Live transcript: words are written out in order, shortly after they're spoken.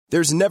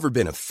There's never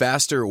been a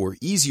faster or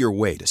easier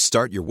way to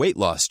start your weight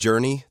loss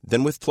journey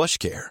than with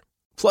PlushCare.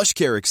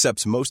 PlushCare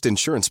accepts most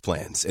insurance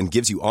plans and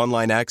gives you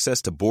online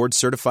access to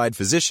board-certified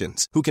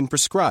physicians who can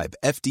prescribe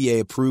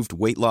FDA-approved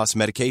weight loss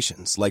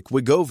medications like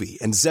Wegovy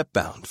and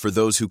Zepbound for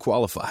those who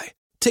qualify.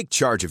 Take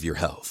charge of your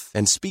health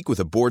and speak with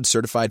a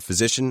board-certified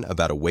physician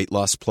about a weight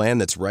loss plan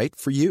that's right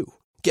for you.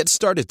 Get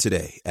started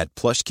today at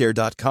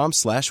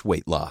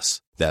plushcare.com/weight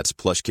loss. That's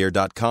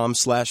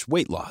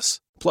plushcare.com/weight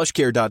loss.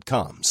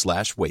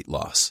 plushcare.com/weight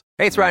loss.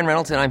 Hey, it's Ryan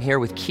Reynolds, and I'm here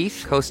with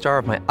Keith, co-star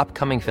of my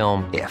upcoming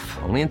film, If,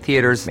 only in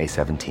theaters May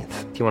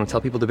 17th. Do you want to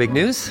tell people the big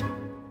news?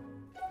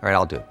 All right,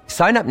 I'll do it.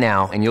 Sign up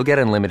now and you'll get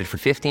unlimited for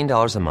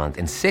 $15 a month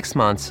and 6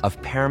 months of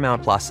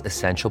Paramount Plus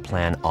Essential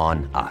Plan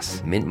on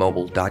us.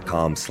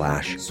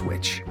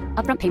 MintMobile.com/switch.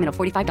 Upfront payment of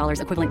 $45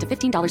 equivalent to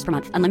 $15 per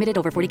month. Unlimited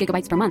over 40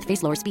 gigabytes per month.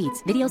 Face lower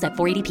speeds. Videos at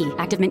 480p.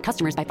 Active Mint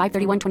customers by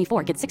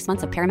 531.24 get 6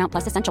 months of Paramount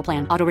Plus Essential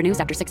Plan. Auto renews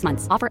after 6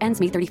 months. Offer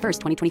ends May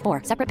 31st,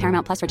 2024. Separate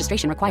Paramount Plus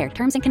registration required.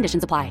 Terms and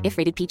conditions apply if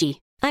rated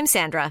PG. I'm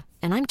Sandra,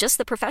 and I'm just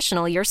the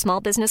professional your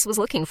small business was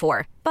looking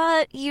for.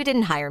 But you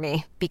didn't hire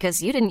me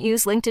because you didn't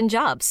use LinkedIn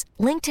Jobs.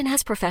 LinkedIn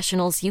has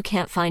professionals you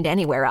can't find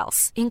anywhere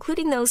else,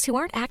 including those who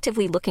aren't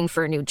actively looking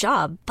for a new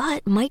job,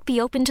 but might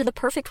be open to the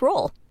perfect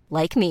role,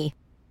 like me.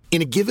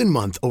 In a given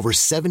month, over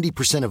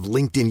 70% of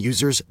LinkedIn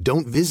users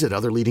don't visit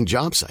other leading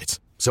job sites.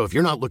 So if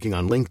you're not looking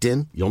on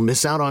LinkedIn, you'll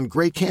miss out on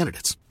great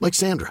candidates like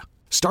Sandra.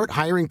 Start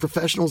hiring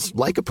professionals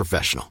like a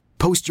professional.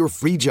 Post your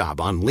free job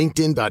on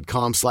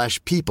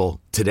linkedin.com/people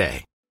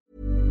today.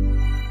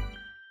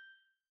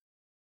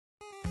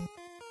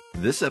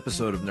 This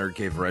episode of Nerd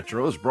Cave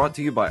Retro is brought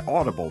to you by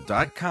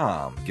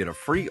Audible.com. Get a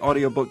free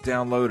audiobook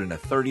download and a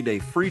 30-day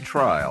free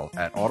trial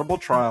at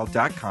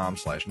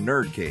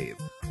audibletrial.com/nerdcave.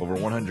 Over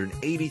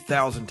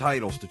 180,000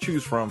 titles to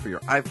choose from for your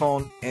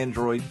iPhone,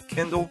 Android,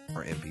 Kindle,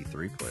 or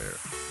MP3 player.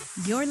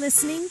 You're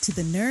listening to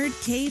the Nerd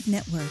Cave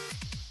Network.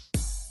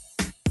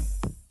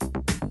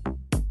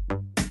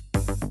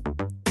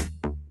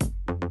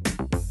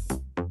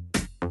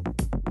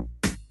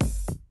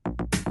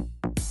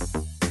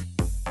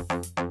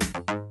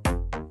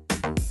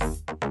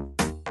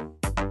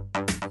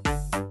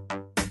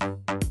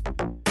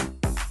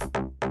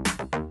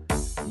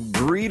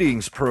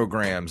 Greetings,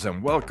 programs,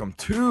 and welcome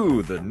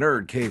to the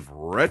Nerd Cave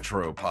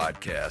Retro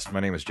Podcast. My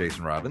name is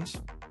Jason Robbins.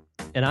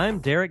 And I'm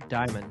Derek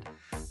Diamond.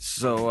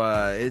 So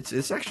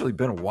it's actually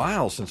been a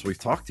while since we've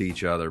talked to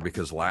each other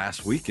because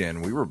last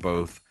weekend we were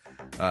both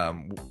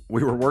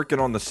we were working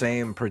on the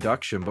same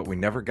production, but we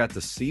never got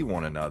to see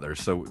one another.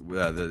 So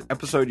the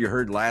episode you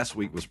heard last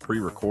week was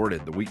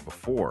pre-recorded the week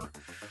before,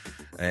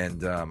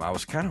 and I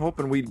was kind of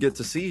hoping we'd get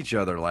to see each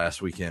other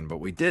last weekend, but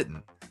we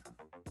didn't.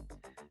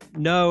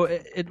 No,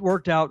 it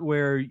worked out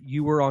where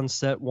you were on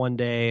set one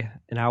day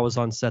and I was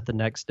on set the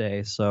next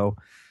day. So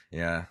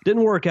yeah,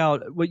 didn't work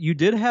out. But you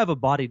did have a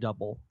body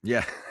double.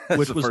 Yeah,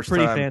 which was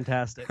pretty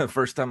fantastic. The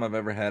first time I've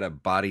ever had a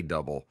body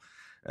double,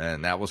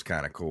 and that was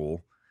kind of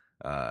cool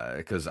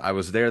because I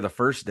was there the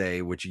first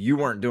day, which you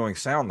weren't doing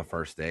sound the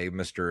first day.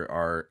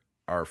 Our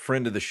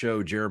friend of the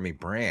show, Jeremy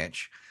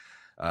Branch,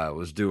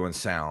 was doing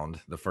sound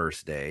the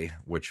first day,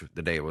 which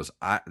the day was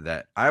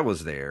that I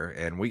was there,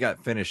 and we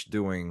got finished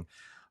doing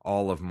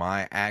all of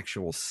my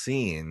actual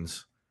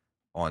scenes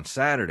on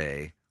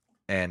Saturday,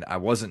 and I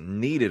wasn't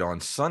needed on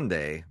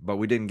Sunday, but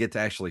we didn't get to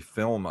actually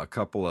film a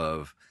couple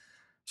of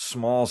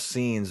small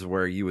scenes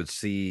where you would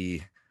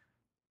see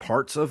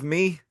parts of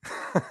me.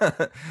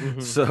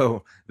 Mm-hmm.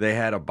 So they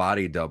had a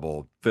body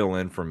double fill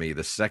in for me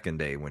the second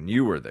day when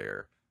you were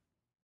there.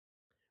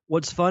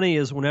 What's funny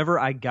is whenever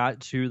I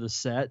got to the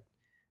set,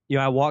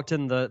 I walked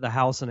in the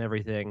house and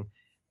everything,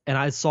 and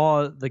I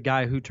saw the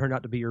guy who turned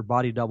out to be your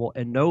body double,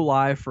 and no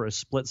lie, for a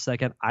split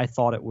second, I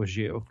thought it was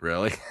you.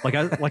 Really?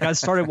 I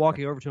started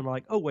walking over to him,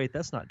 like, oh wait,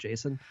 that's not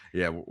Jason.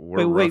 Yeah,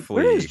 wait,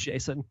 where is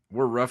Jason?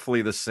 We're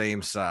roughly the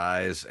same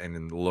size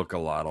and look a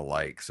lot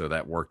alike, so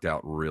that worked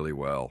out really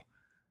well.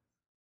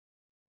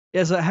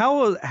 Yeah. So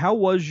how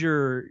was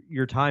your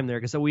time there?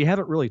 Because we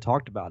haven't really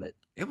talked about it.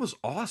 It was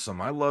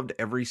awesome. I loved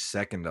every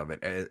second of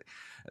it.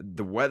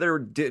 The weather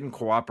didn't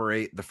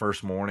cooperate the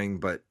first morning,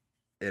 but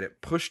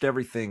it pushed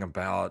everything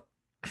about,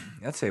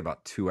 I'd say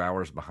about 2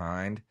 hours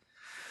behind.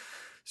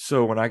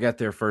 So when I got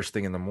there first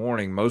thing in the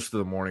morning, most of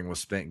the morning was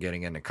spent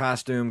getting into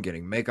costume,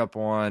 getting makeup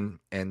on,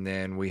 and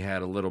then we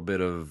had a little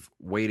bit of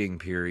waiting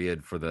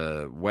period for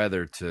the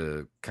weather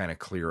to kind of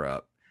clear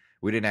up.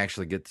 We didn't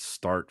actually get to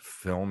start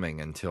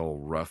filming until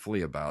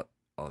roughly about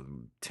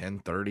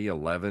 10:30,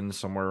 11,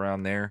 somewhere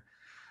around there.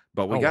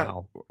 But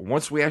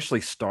once we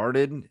actually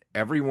started,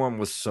 everyone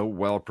was so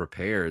well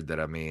prepared that,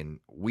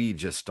 we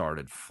just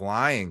started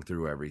flying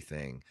through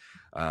everything.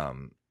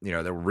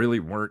 There really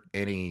weren't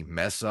any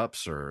mess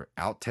ups or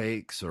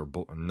outtakes or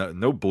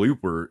no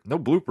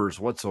bloopers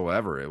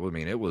whatsoever.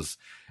 It was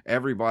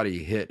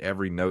everybody hit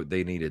every note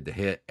they needed to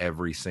hit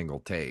every single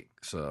take.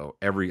 So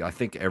I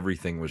think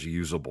everything was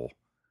usable.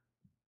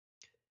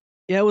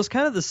 Yeah, it was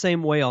kind of the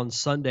same way on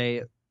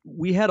Sunday.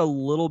 We had a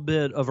little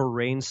bit of a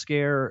rain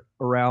scare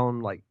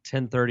around like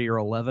 10:30 or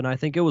 11. I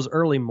think it was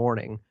early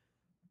morning.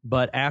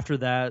 But after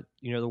that,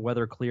 the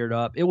weather cleared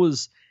up. It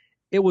was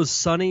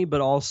sunny,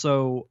 but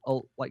also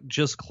like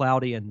just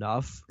cloudy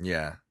enough.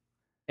 Yeah.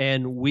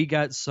 And we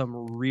got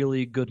some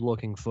really good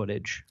looking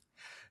footage.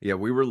 Yeah,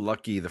 we were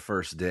lucky the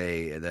first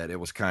day that it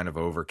was kind of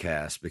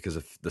overcast, because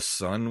if the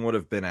sun would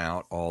have been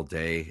out all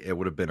day, it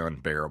would have been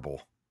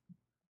unbearable.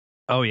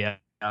 Oh yeah.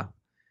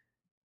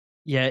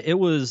 Yeah, it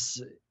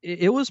was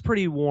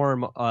pretty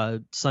warm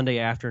Sunday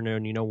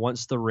afternoon,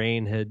 once the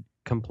rain had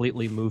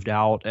completely moved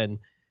out. And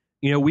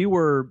we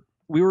were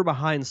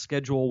behind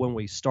schedule when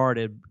we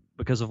started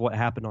because of what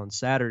happened on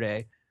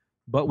Saturday,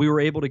 but we were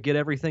able to get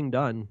everything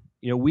done.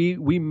 We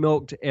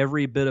milked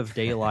every bit of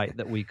daylight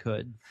that we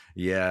could.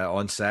 Yeah,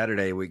 on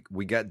Saturday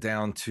we got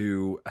down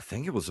to, I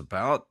think it was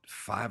about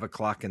 5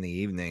 o'clock in the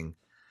evening,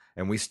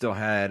 and we still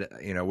had,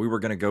 we were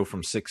going to go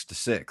from 6 to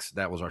 6.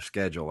 That was our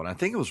schedule, and I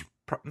think it was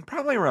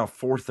probably around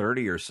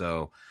 4:30 or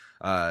so.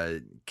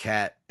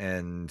 Kat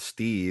and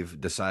Steve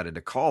decided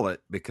to call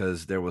it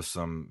because there was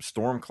some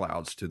storm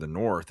clouds to the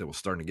north. It was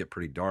starting to get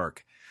pretty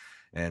dark,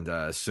 and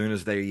as soon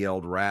as they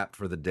yelled "wrap"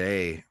 for the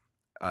day,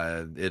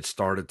 it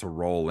started to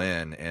roll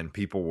in, and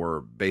people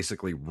were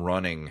basically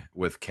running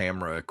with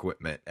camera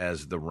equipment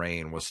as the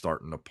rain was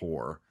starting to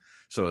pour.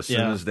 So as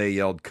soon as they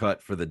yelled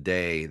 "cut" for the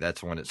day,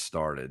 that's when it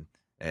started.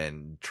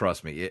 And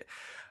trust me,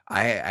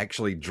 I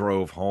actually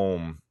drove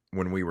home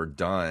when we were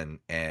done,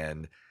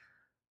 and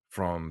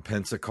from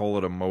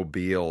Pensacola to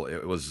Mobile,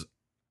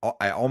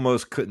 I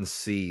almost couldn't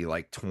see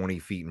like 20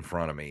 feet in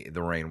front of me.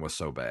 The rain was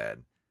so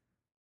bad.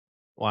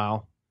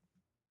 Wow.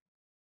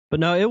 But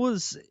no, it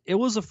was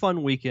a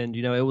fun weekend.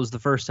 It was the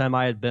first time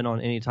I had been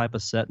on any type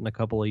of set in a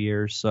couple of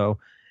years. So,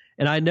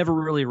 and I never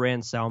really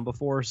ran sound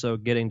before, so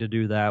getting to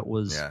do that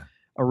was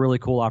a really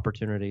cool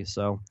opportunity.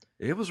 So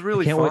it was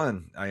really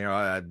fun.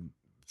 I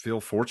feel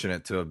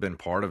fortunate to have been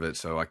part of it.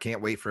 So I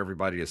can't wait for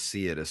everybody to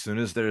see it. As soon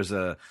as there's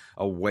a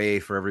way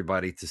for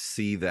everybody to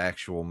see the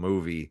actual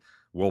movie,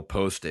 we'll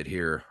post it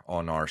here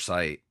on our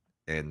site,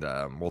 and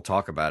we'll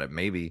talk about it.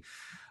 Maybe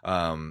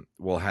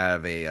we'll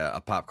have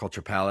a pop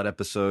culture palette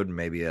episode,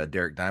 maybe a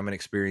Derek Diamond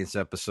Experience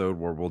episode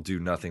where we'll do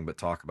nothing but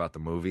talk about the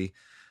movie,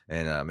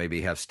 and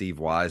maybe have Steve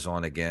Wise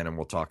on again, and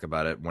we'll talk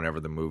about it whenever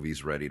the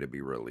movie's ready to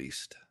be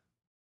released.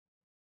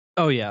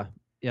 Oh yeah.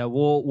 Yeah,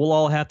 we'll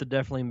all have to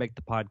definitely make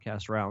the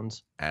podcast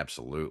rounds.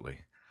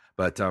 Absolutely.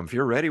 But if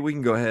you're ready, we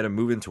can go ahead and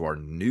move into our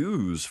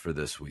news for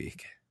this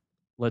week.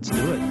 Let's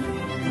do it.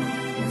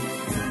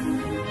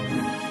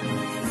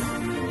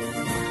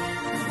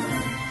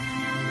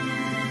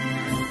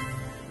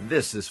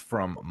 This is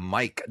from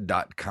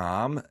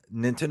Mike.com.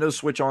 Nintendo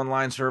Switch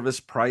Online service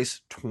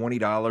price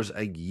 $20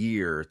 a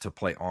year to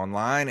play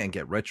online and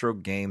get retro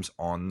games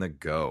on the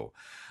go.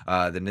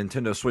 The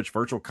Nintendo Switch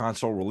Virtual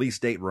Console release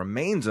date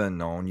remains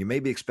unknown. You may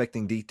be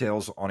expecting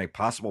details on a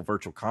possible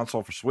Virtual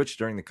Console for Switch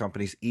during the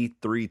company's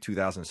E3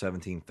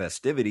 2017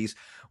 festivities,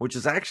 which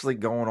is actually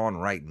going on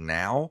right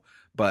now,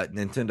 but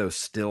Nintendo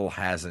still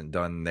hasn't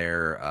done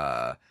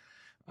their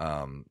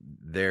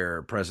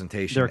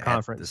presentation, their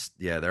conference.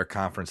 Their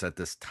conference at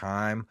this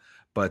time.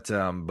 But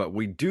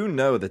we do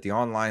know that the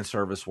online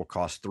service will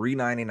cost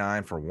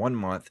 $3.99 for 1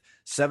 month,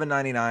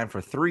 $7.99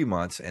 for 3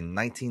 months, and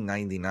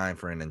 $19.99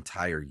 for an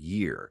entire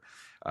year.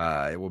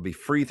 It will be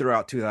free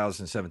throughout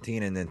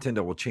 2017, and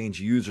Nintendo will change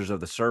users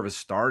of the service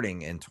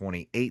starting in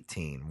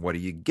 2018. What do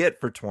you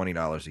get for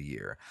 $20 a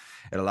year?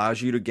 It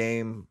allows you to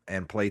game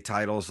and play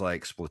titles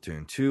like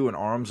Splatoon 2 and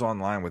ARMS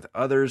Online with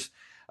others.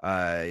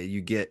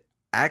 You get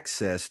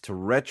access to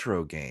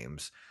retro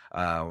games.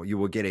 You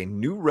will get a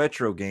new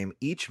retro game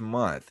each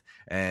month,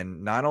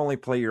 and not only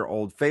play your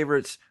old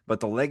favorites, but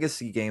the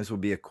legacy games will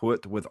be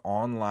equipped with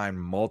online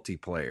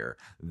multiplayer.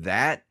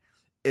 That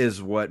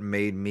is what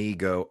made me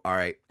go, all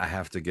right, I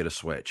have to get a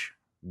Switch.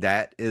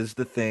 That is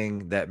the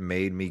thing that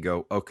made me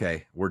go,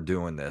 okay, we're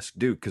doing this.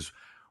 Dude, because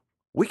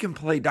we can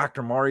play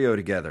Dr. Mario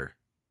together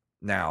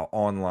now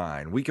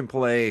online. We can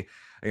play,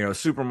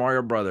 Super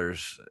Mario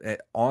Brothers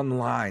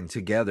online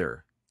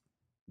together.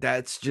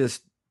 That's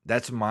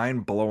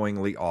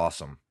mind-blowingly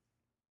awesome.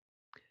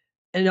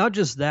 And not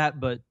just that,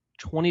 but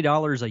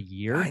 $20 a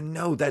year. I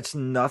know, that's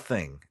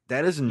nothing.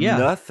 That is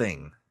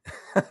nothing.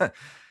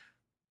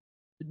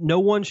 No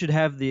one should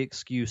have the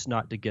excuse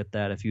not to get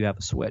that if you have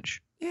a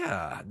Switch.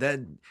 Yeah,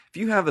 that if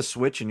you have a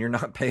Switch and you're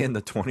not paying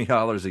the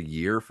 $20 a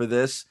year for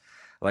this,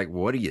 like,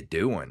 what are you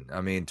doing?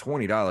 I mean,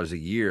 $20 a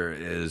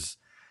year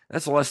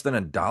that's less than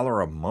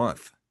 $1 a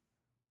month.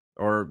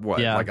 Or what?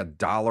 Yeah. Like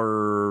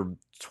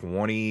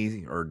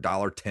 $1.20 or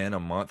 $1.10 a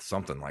month,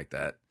 something like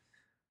that.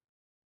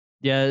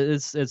 Yeah,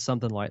 it's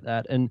something like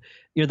that. And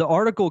the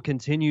article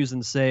continues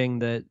in saying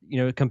that,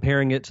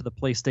 comparing it to the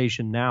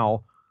PlayStation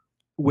Now,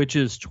 which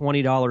is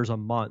 $20 a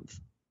month.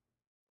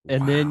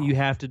 And then you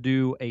have to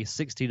do a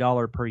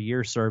 $60 per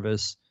year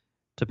service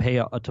to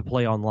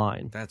play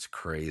online. That's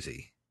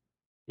crazy.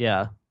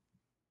 Yeah.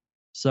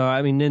 So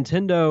I mean,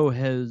 Nintendo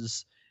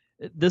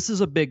this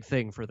is a big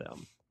thing for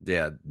them.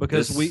 Yeah,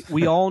 because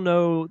we all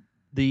know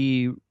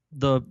the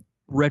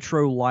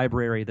retro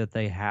library that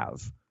they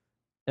have,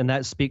 and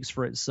that speaks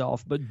for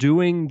itself. But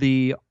doing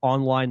the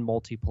online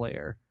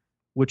multiplayer,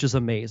 which is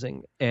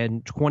amazing,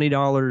 and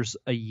 $20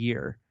 a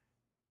year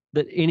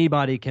that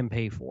anybody can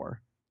pay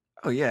for.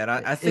 Oh, yeah, and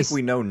I think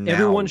we know now.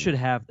 Everyone should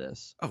have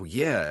this. Oh,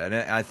 yeah, and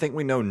I think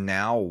we know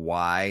now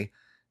why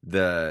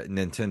the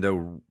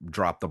Nintendo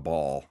dropped the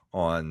ball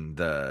on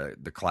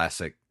the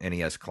classic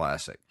NES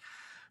Classic.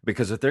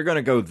 Because if they're going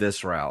to go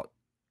this route,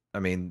 I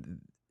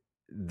mean,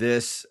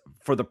 this,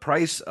 for the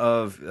price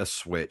of a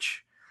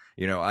Switch,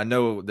 I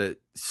know that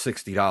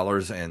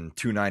 $60 and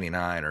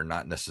 $299 are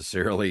not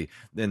necessarily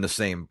in the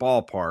same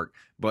ballpark,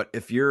 but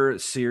if you're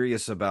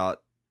serious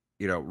about,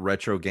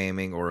 retro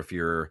gaming, or if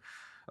you're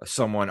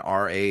someone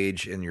our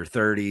age in your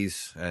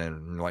 30s,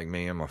 and like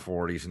me in my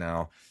 40s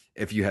now,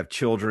 if you have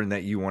children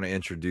that you want to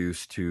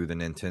introduce to the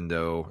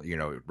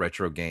Nintendo,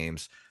 retro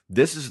games,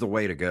 this is the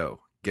way to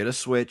go. Get a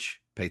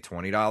Switch, pay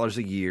 $20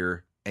 a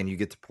year, and you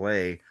get to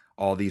play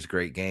all these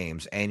great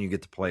games, and you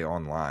get to play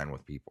online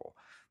with people.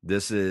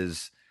 This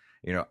is,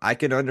 I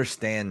can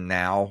understand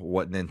now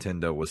what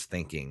Nintendo was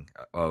thinking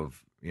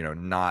of,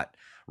 not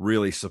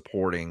really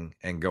supporting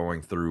and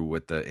going through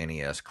with the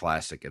NES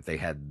Classic if they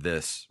had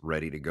this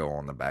ready to go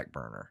on the back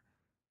burner.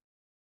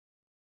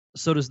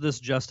 So does this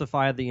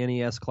justify the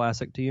NES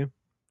Classic to you?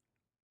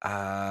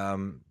 A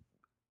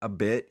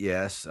bit,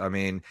 yes. I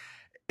mean,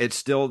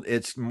 it's kind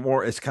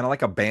of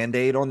like a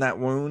Band-Aid on that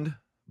wound,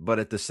 but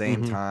at the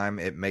same time,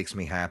 it makes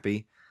me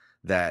happy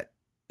that,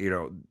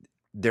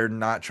 they're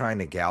not trying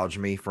to gouge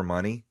me for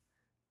money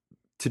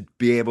to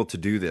be able to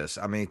do this.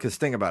 I mean, because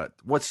think about it.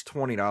 What's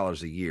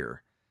 $20 a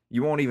year?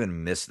 You won't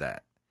even miss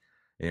that.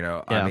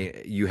 Yeah. I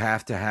mean, you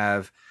have to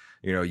have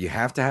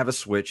a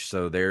Switch.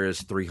 So there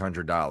is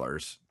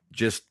 $300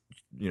 just,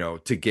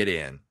 to get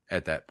in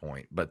at that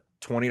point. But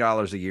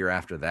 $20 a year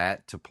after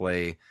that to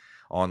play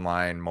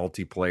online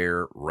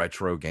multiplayer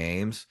retro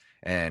games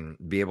and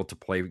be able to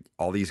play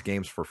all these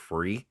games for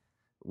free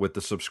with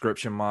the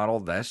subscription model,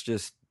 that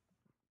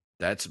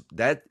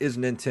is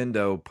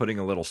Nintendo putting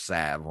a little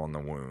salve on the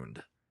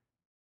wound.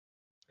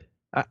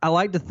 I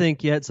like to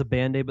think, it's a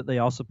Band-Aid, but they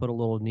also put a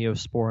little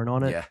Neosporin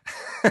on it. Yeah.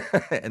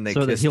 And they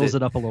so that heals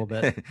it up a little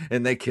bit.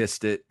 And they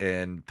kissed it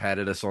and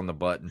patted us on the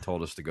butt and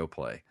told us to go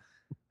play.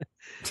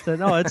 So,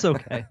 no, it's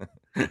okay.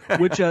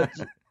 Which,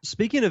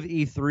 speaking of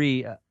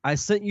E3, I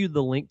sent you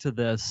the link to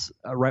this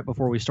right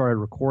before we started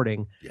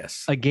recording.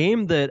 Yes. A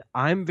game that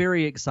I'm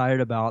very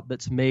excited about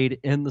that's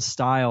made in the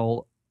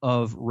style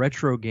of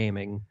retro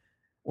gaming,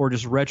 or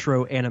just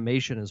retro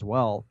animation as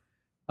well,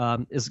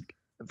 is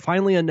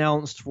finally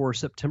announced for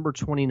September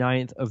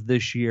 29th of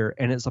this year,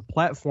 and it's a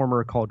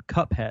platformer called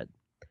Cuphead.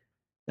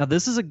 Now,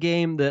 this is a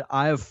game that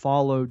I have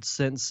followed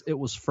since it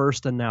was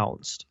first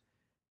announced,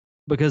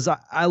 because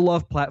I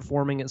love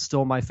platforming. It's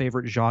still my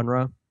favorite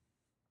genre.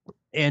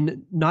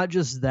 And not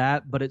just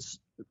that, but it's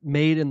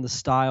made in the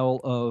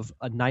style of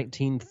a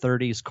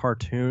 1930s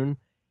cartoon,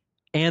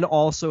 and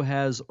also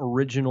has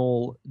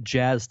original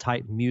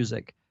jazz-type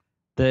music.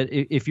 That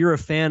if you're a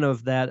fan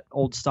of that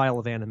old style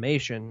of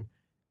animation,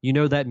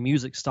 that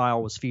music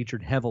style was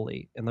featured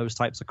heavily in those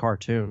types of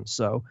cartoons.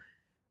 So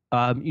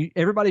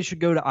everybody should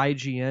go to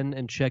IGN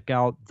and check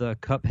out the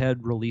Cuphead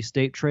release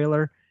date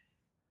trailer.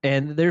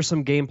 And there's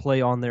some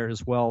gameplay on there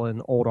as well,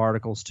 and old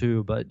articles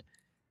too. But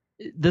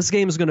this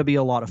game is going to be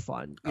a lot of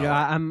fun.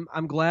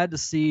 I'm glad to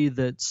see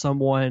that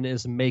someone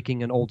is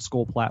making an old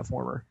school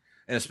platformer.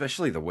 And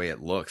especially the way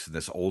it looks,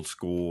 this old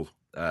school,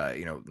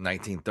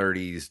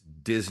 1930s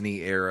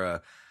Disney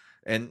era,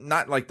 and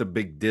not like the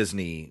big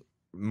Disney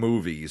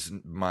movies,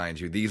 mind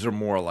you. These are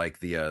more like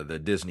the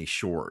Disney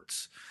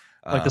shorts,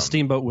 like the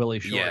Steamboat Willie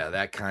short. Yeah,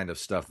 that kind of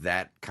stuff,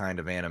 that kind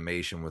of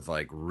animation with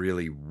like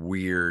really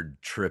weird,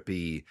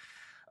 trippy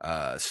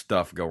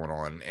stuff going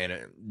on.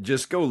 And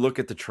just go look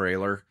at the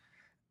trailer,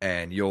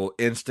 and you'll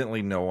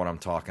instantly know what I'm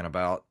talking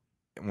about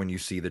when you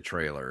see the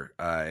trailer.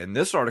 And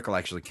this article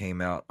actually came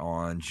out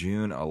on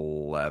June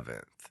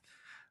 11th.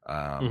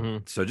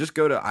 So just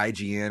go to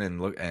IGN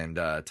and look and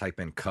type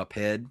in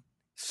Cuphead,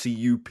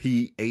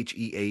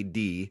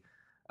 Cuphead,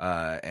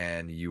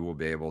 and you will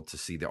be able to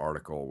see the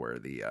article where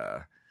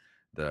the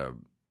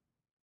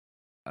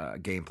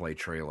gameplay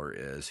trailer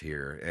is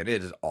here, and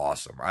it is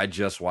awesome. I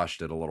just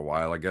watched it a little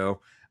while ago.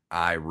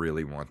 I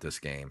really want this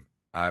game,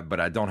 but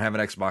I don't have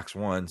an Xbox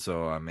One,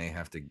 so I may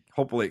have to.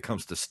 Hopefully, it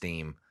comes to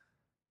Steam.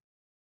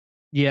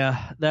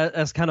 Yeah,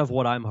 that's kind of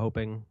what I'm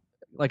hoping.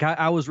 Like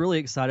I was really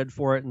excited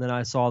for it, and then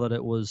I saw that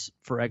it was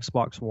for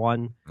Xbox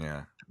One. Yeah,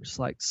 I'm just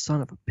like,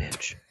 son of a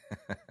bitch.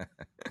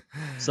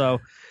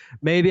 So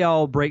maybe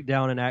I'll break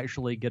down and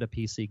actually get a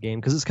PC game,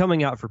 because it's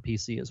coming out for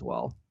PC as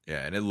well.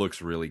 Yeah, and it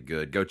looks really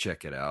good. Go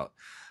check it out.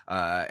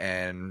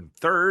 And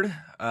third,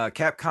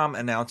 Capcom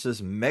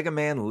announces Mega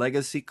Man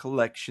Legacy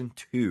Collection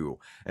 2.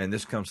 And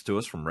this comes to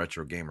us from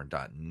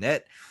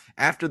RetroGamer.net.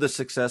 After the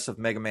success of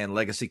Mega Man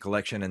Legacy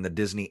Collection and the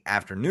Disney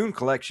Afternoon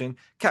Collection,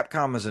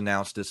 Capcom has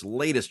announced its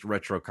latest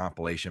retro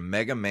compilation,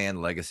 Mega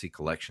Man Legacy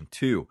Collection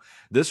 2.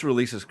 This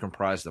release is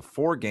comprised of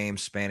 4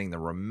 games spanning the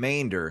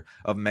remainder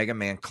of Mega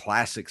Man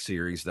Classic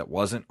series that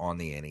wasn't on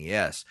the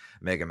NES.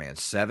 Mega Man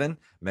 7,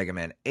 Mega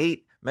Man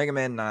 8, Mega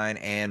Man 9,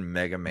 and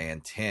Mega Man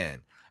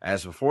 10.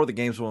 As before, the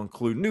games will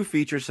include new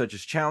features such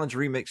as challenge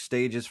remix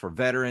stages for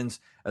veterans,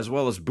 as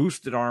well as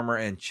boosted armor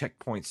and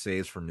checkpoint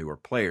saves for newer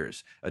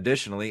players.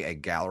 Additionally, a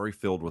gallery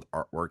filled with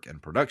artwork and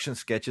production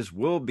sketches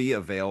will be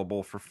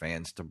available for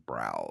fans to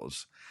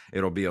browse.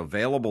 It'll be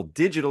available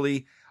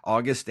digitally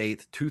August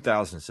 8th,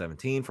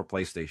 2017 for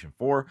PlayStation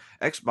 4,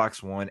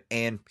 Xbox One,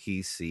 and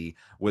PC,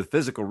 with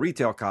physical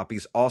retail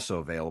copies also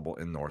available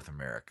in North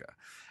America.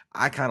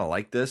 I kind of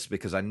like this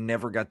because I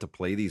never got to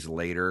play these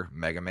later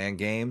Mega Man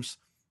games.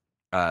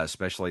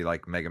 Especially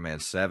like Mega Man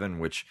 7,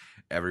 which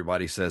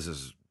everybody says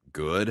is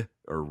good,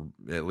 or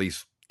at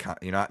least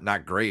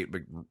not great,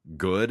 but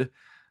good.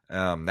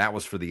 That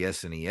was for the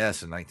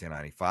SNES in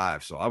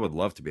 1995, so I would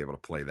love to be able to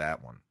play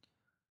that one.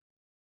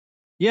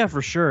 Yeah,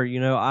 for sure.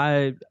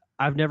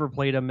 I've never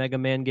played a Mega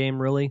Man game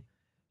really,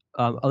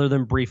 other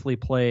than briefly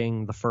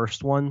playing the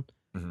first one.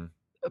 Mm-hmm.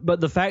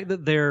 But the fact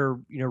that they're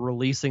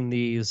releasing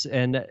these,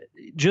 and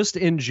just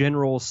in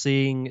general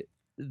seeing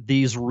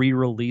these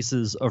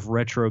re-releases of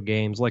retro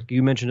games, like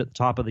you mentioned at the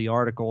top of the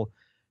article,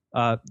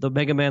 the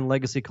Mega Man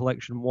Legacy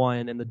Collection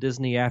 1 and the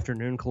Disney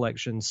Afternoon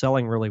Collection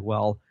selling really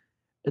well.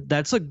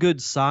 That's a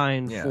good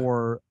sign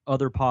for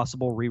other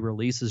possible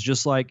re-releases.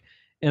 Just like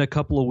in a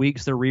couple of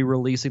weeks, they're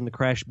re-releasing the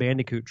Crash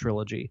Bandicoot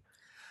trilogy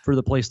for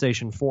the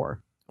PlayStation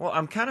 4. Well,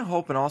 I'm kind of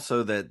hoping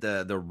also that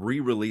the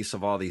re-release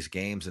of all these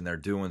games, and they're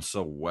doing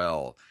so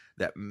well,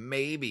 that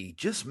maybe,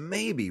 just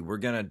maybe, we're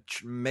going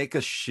to make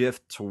a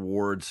shift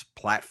towards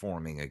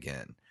platforming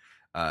again.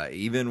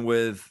 Even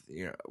with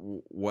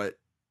what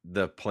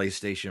the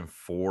PlayStation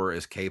 4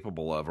 is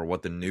capable of, or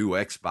what the new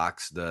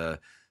Xbox, the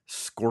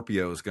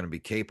Scorpio, is going to be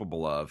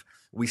capable of,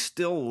 we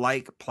still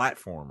like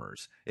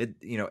platformers.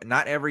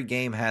 Not every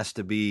game has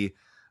to be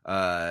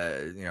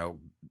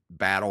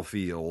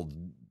Battlefield,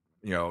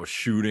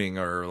 shooting,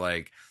 or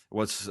like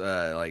what's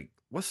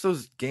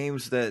those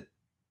games that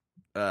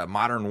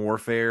Modern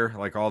Warfare,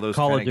 like all those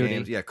kind of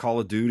games. Yeah, Call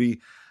of Duty.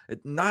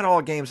 Not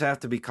all games have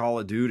to be Call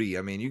of Duty.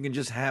 I mean, you can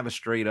just have a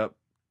straight up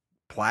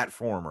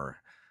platformer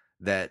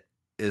that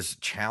is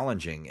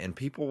challenging, and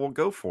people will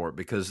go for it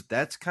because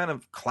that's kind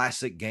of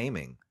classic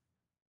gaming.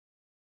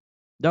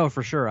 No,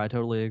 for sure. I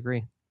totally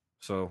agree.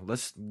 So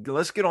let's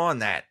get on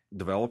that,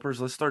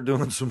 developers. Let's start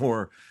doing some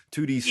more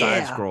 2D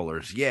side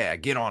scrollers. Yeah,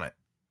 get on it.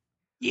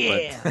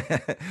 Yeah.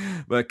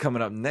 But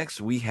coming up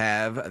next, we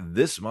have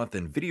This Month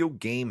in Video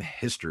Game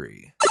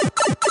History.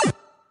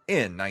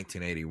 In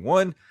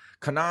 1981,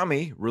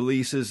 Konami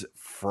releases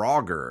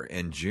Frogger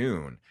in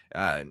June.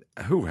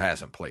 Who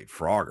hasn't played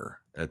Frogger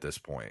at this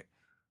point?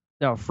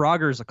 No,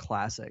 Frogger's a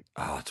classic.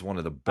 Oh, it's one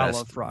of the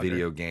best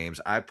video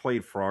games. I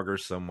played Frogger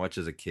so much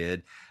as a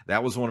kid.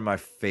 That was one of my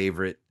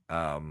favorite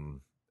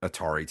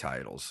Atari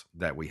titles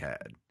that we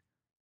had.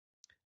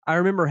 I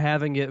remember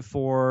having it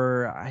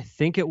for, I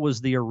think it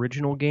was the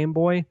original Game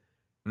Boy.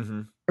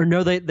 Mm-hmm. Or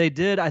no, they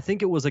did. I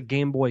think it was a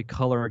Game Boy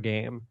Color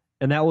game.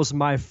 And that was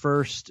my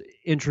first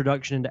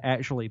introduction into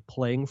actually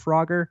playing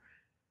Frogger.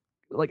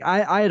 Like,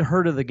 I had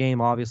heard of the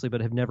game, obviously,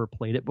 but have never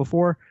played it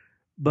before.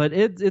 But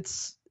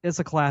it's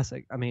a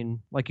classic. I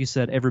mean, like you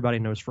said, everybody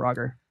knows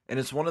Frogger. And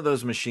it's one of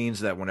those machines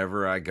that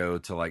whenever I go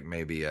to like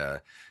maybe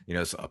a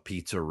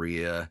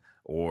pizzeria,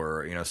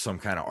 or some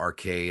kind of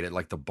arcade at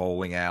like the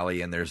bowling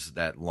alley, and there's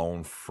that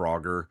lone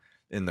Frogger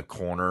in the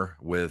corner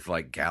with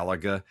like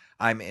Galaga,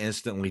 I'm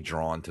instantly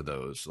drawn to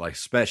those. Like,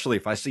 especially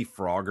if I see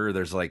Frogger,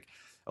 there's like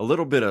a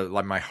little bit of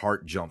like my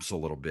heart jumps a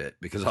little bit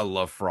because I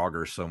love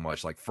Frogger so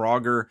much. Like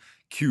Frogger,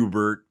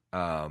 Cubert,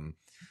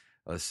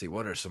 let's see,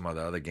 what are some of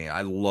the other games?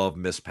 I love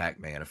Miss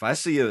Pac-Man. If I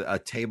see a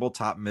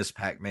tabletop Miss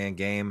Pac-Man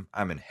game,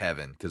 I'm in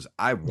heaven because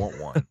I want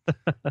one.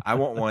 I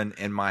want one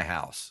in my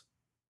house.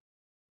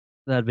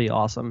 That'd be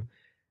awesome.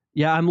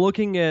 Yeah, I'm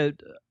looking at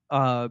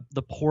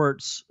the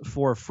ports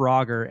for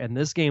Frogger, and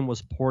this game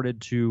was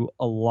ported to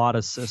a lot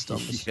of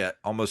systems. Yeah,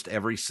 almost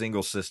every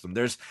single system.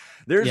 There's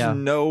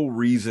no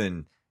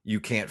reason you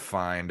can't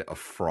find a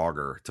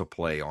Frogger to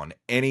play on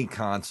any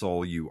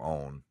console you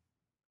own.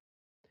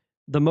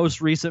 The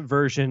most recent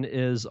version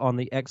is on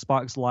the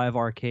Xbox Live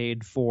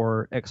Arcade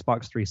for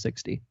Xbox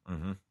 360.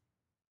 Mm-hmm.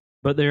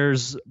 But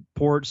there's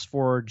ports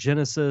for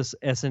Genesis,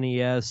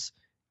 SNES,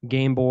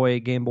 Game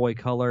Boy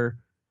Color,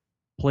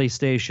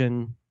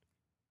 PlayStation.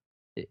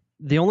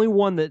 The only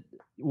one that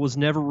was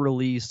never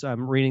released,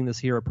 I'm reading this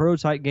here, a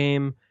prototype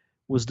game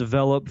was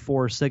developed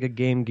for Sega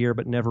Game Gear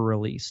but never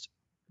released.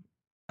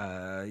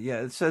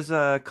 It says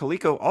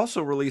Coleco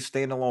also released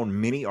standalone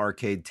mini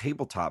arcade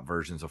tabletop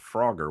versions of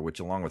Frogger, which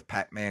along with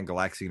Pac-Man,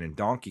 Galaxian, and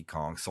Donkey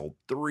Kong sold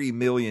 3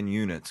 million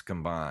units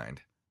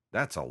combined.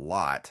 That's a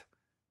lot.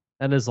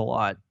 That is a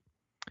lot.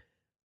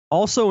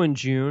 Also in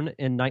June,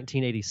 in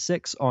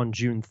 1986, on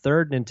June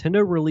 3rd,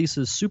 Nintendo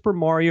releases Super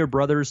Mario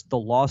Bros. The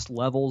Lost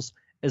Levels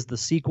as the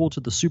sequel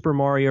to the Super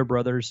Mario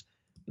Bros.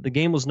 The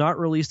game was not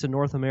released in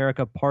North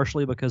America,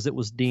 partially because it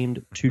was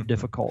deemed too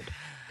difficult.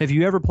 Have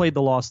you ever played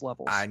The Lost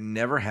Levels? I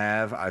never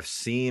have. I've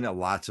seen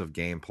lots of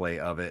gameplay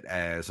of it.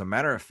 As a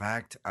matter of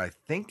fact, I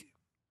think,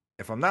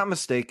 if I'm not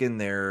mistaken,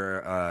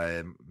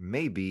 there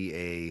may be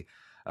a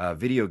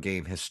video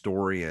game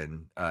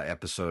historian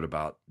episode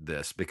about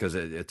this, because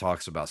it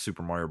talks about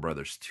Super Mario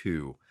Brothers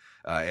 2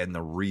 and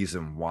the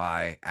reason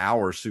why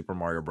our Super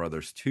Mario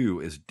Brothers 2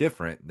 is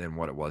different than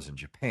what it was in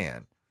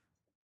Japan.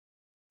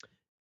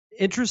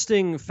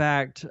 Interesting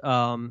fact,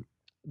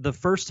 the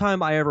first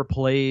time I ever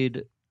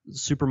played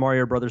Super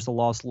Mario Brothers: The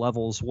Lost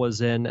Levels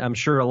was in, I'm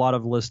sure a lot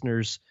of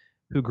listeners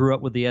who grew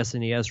up with the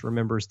SNES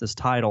remembers this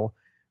title,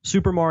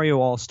 Super Mario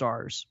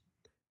All-Stars.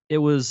 It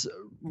was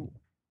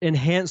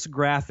enhanced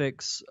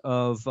graphics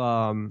of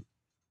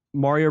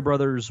Mario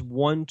Brothers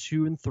 1,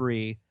 2, and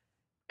 3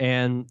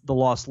 and The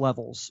Lost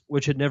Levels,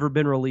 which had never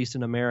been released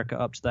in America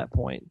up to that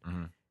point.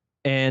 Mm-hmm.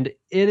 And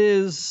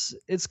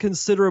it's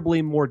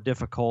considerably more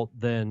difficult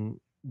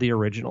than the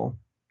original.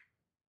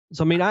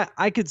 So I mean,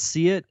 I could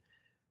see it,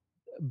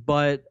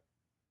 but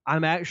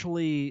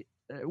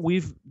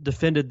we've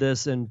defended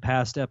this in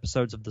past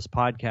episodes of this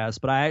podcast,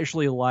 but I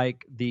actually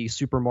like the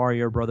Super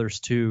Mario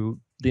Brothers 2,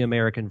 the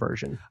American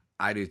version.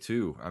 I do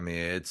too. I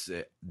mean,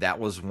 that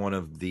was one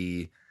of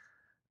the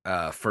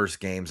first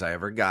games I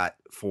ever got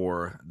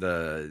for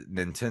the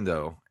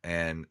Nintendo,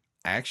 and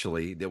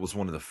actually, it was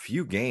one of the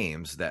few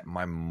games that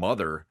my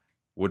mother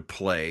would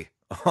play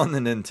on the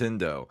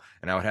Nintendo,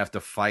 and I would have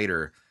to fight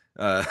her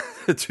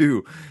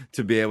to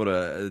be able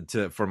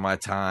to for my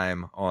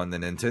time on the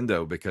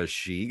Nintendo, because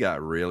she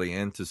got really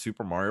into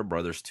Super Mario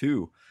Brothers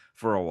 2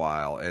 for a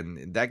while,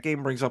 and that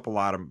game brings up a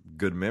lot of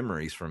good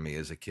memories for me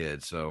as a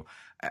kid. So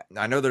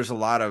I know there's a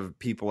lot of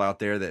people out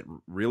there that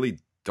really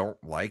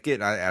don't like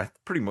it. I'm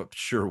pretty much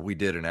sure we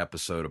did an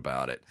episode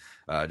about it.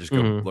 Just go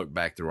look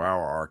back through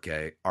our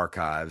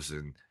archives,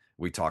 and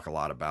we talk a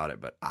lot about it.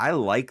 But I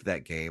like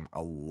that game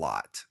a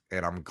lot,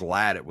 and I'm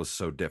glad it was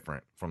so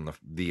different from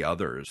the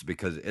others,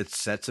 because it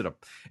sets it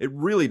up. It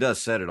really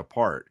does set it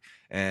apart,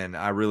 and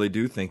I really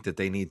do think that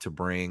they need to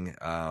bring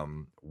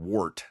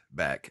Wart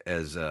back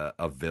as a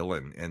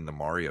villain in the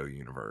Mario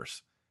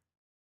universe.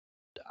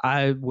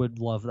 I would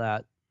love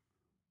that.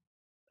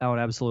 I would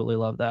absolutely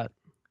love that.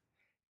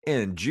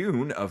 In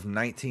June of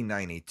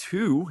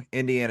 1992,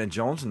 Indiana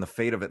Jones and the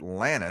Fate of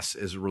Atlantis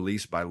is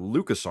released by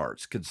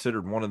LucasArts,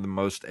 considered one of the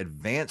most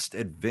advanced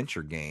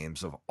adventure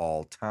games of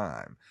all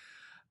time.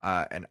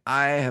 And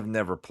I have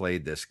never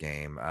played this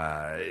game.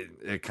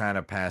 It kind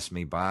of passed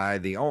me by.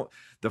 There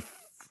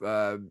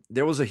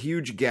was a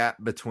huge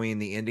gap between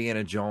the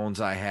Indiana Jones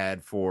I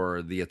had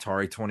for the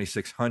Atari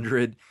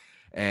 2600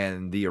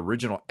 and the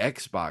original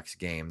Xbox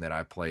game that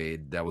I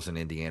played. That was an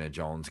Indiana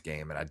Jones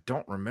game, and I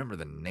don't remember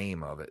the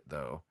name of it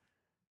though.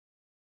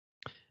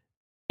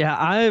 Yeah,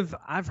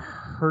 I've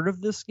heard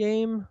of this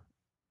game,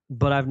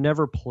 but I've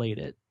never played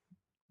it.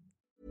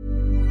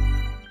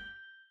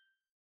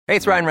 Hey,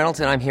 it's Ryan Reynolds,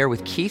 and I'm here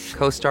with Keith,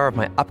 co-star of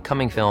my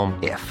upcoming film,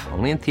 If,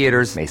 only in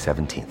theaters May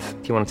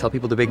 17th. Do you want to tell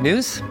people the big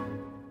news?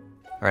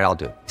 All right, I'll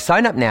do it.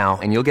 Sign up now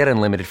and you'll get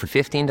unlimited for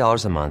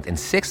 $15 a month and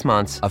 6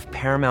 months of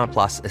Paramount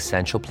Plus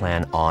Essential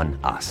Plan on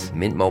us.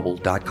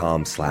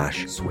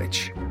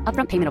 MintMobile.com/switch.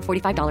 Upfront payment of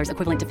 $45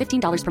 equivalent to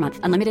 $15 per month.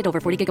 Unlimited over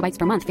 40 gigabytes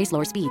per month. Face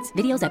lower speeds.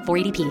 Videos at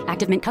 480p.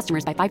 Active Mint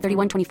customers by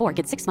 531.24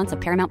 get 6 months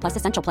of Paramount Plus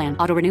Essential Plan.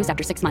 Auto renews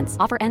after 6 months.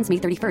 Offer ends May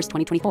 31st,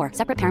 2024.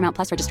 Separate Paramount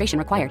Plus registration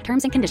required.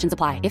 Terms and conditions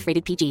apply if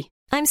rated PG.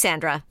 I'm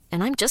Sandra,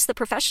 and I'm just the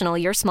professional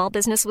your small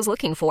business was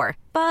looking for.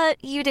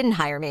 But you didn't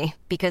hire me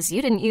because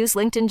you didn't use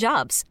LinkedIn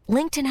Jobs.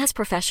 LinkedIn has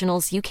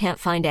professionals you can't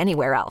find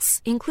anywhere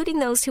else, including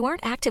those who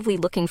aren't actively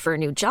looking for a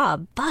new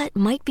job, but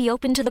might be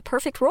open to the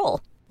perfect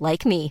role,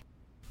 like me.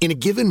 In a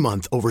given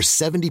month, over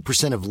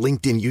 70% of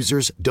LinkedIn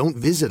users don't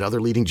visit other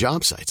leading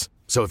job sites.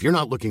 So if you're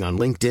not looking on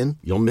LinkedIn,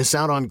 you'll miss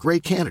out on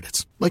great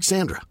candidates like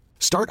Sandra.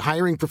 Start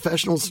hiring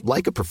professionals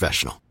like a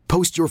professional.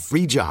 Post your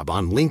free job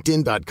on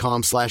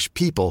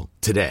linkedin.com/people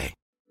today.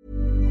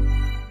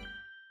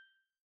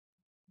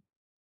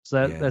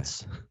 So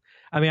that's,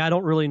 I mean, I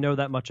don't really know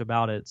that much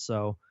about it.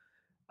 So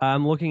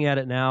I'm looking at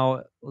it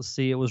now. Let's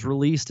see. It was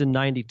released in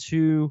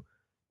 92.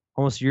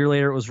 Almost a year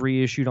later, it was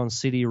reissued on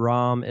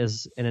CD-ROM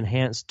as an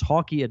enhanced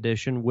talkie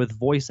edition with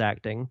voice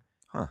acting.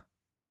 Huh.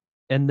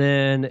 And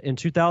then in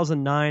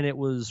 2009, it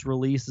was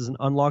released as an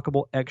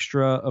unlockable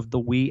extra of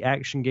the Wii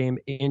action game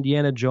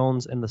Indiana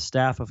Jones and the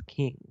Staff of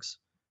Kings.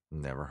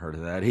 Never heard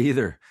of that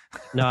either.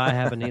 No, I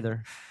haven't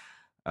either.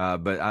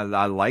 But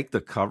I like the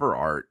cover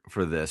art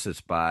for this.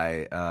 It's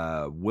by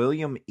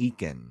William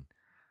Eakin.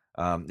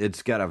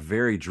 It's got a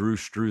very Drew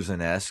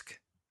Struzan-esque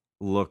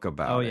look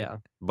about it. Yeah.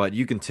 But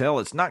you can tell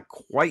it's not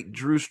quite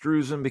Drew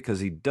Struzan because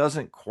he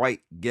doesn't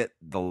quite get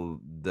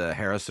the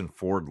Harrison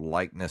Ford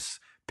likeness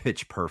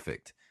pitch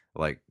perfect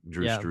like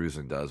Drew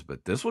Struzan does.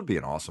 But this would be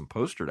an awesome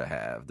poster to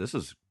have.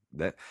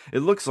 It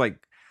looks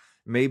like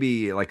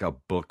maybe like a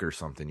book or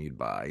something you'd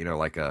buy,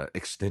 like a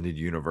extended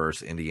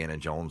universe Indiana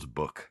Jones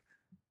book.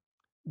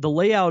 The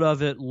layout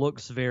of it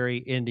looks very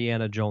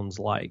Indiana Jones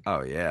like.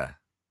 Oh yeah.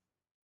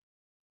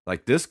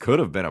 Like this could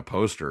have been a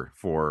poster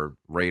for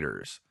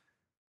Raiders.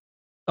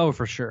 Oh,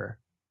 for sure.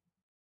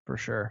 For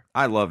sure.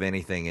 I love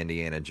anything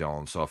Indiana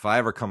Jones. So if I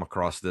ever come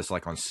across this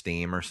like on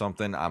Steam or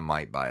something, I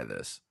might buy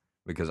this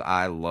because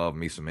I love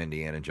me some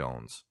Indiana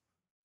Jones.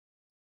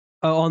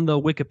 On the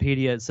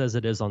Wikipedia, it says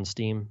it is on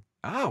Steam.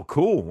 Oh,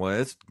 cool.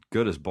 Well, it's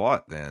good as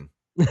bought then.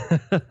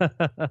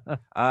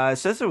 It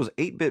says there was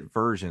 8-bit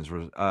versions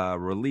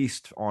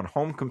released on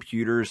home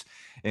computers,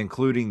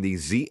 including the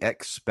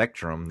ZX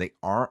Spectrum, the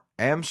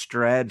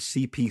Amstrad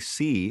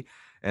CPC,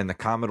 and the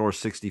Commodore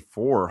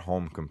 64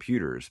 home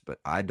computers. But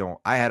I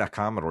had a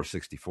Commodore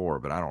 64,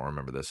 but I don't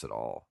remember this at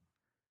all.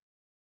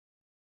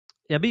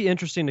 Yeah, it'd be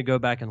interesting to go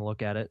back and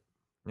look at it.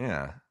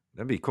 Yeah,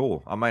 that'd be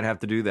cool. I might have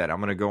to do that. I'm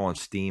going to go on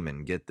Steam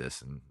and get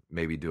this and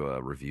maybe do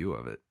a review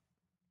of it.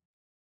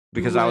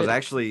 Because I was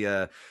actually,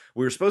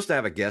 we were supposed to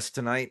have a guest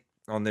tonight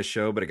on this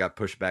show, but it got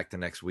pushed back to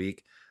next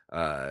week.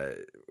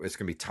 It's going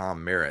to be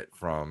Tom Merritt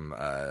from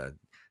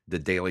the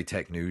Daily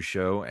Tech News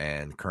Show,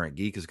 and Current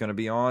Geek is going to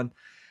be on.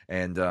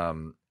 And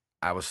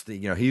I was,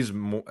 he's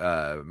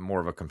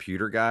more of a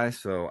computer guy,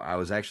 so I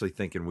was actually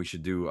thinking we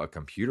should do a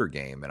computer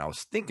game. And I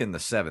was thinking the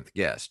Seventh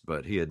Guest,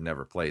 but he had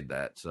never played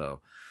that.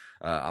 So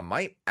I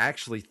might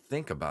actually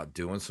think about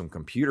doing some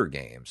computer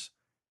games.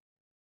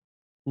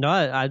 No,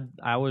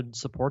 I would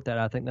support that.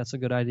 I think that's a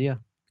good idea.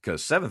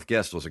 Because Seventh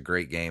Guest was a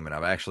great game, and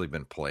I've actually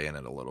been playing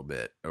it a little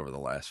bit over the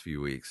last few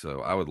weeks.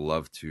 So I would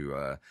love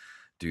to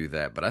do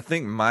that. But I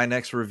think my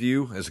next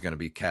review is going to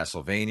be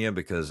Castlevania,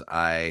 because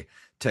I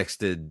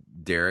texted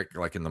Derek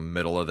like in the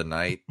middle of the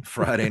night,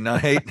 Friday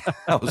night.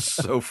 I was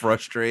so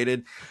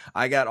frustrated.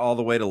 I got all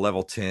the way to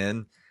level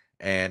 10,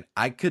 and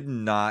I could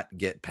not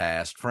get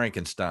past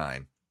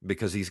Frankenstein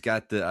because he's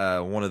got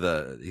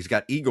he's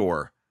got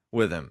Igor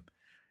with him.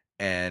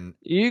 And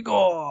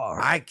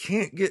Igor, I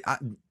can't get.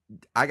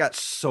 I got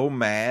so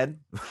mad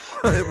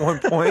at one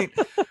point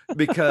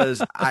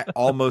because I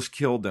almost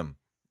killed them.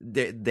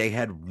 They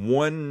had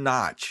one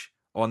notch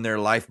on their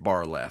life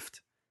bar left,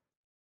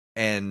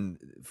 and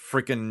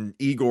freaking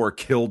Igor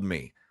killed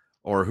me,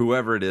 or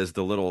whoever it is,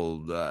 the little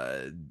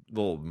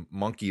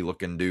monkey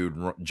looking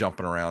dude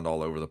jumping around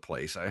all over the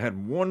place. I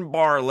had one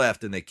bar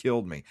left, and they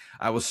killed me.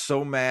 I was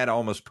so mad, I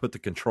almost put the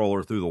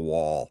controller through the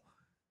wall.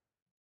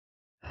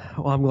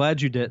 Well, I'm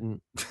glad you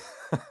didn't.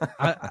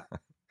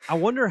 I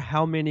wonder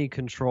how many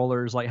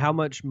controllers, like how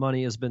much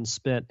money has been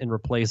spent in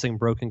replacing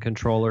broken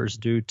controllers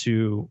due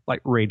to like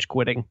rage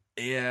quitting.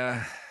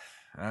 Yeah,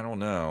 I don't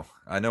know.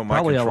 I know my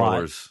Probably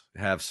controllers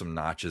have some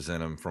notches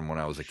in them from when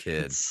I was a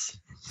kid.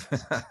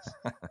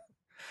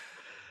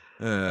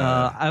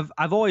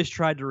 I've always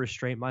tried to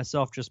restrain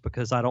myself just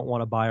because I don't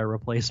want to buy a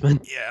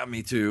replacement. Yeah,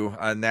 me too.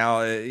 Now,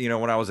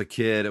 when I was a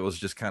kid, it was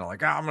just kind of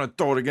like, I'm going to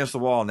throw it against the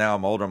wall. Now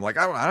I'm older. I'm like,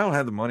 I don't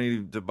have the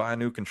money to buy a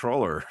new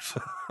controller.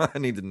 So I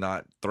need to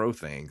not throw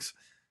things.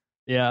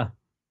 Yeah.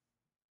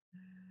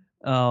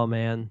 Oh,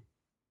 man.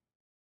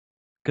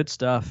 Good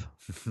stuff.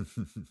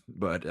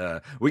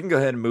 But we can go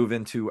ahead and move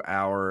into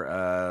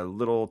our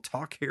little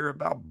talk here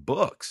about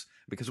books,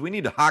 because we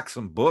need to hawk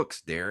some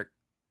books, Derek.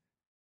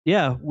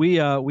 Yeah,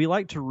 we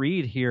like to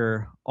read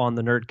here on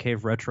the Nerd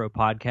Cave Retro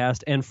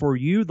podcast. And for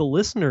you, the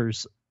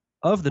listeners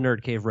of the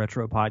Nerd Cave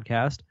Retro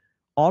podcast,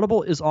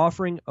 Audible is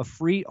offering a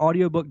free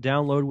audiobook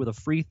download with a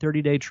free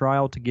 30-day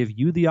trial to give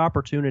you the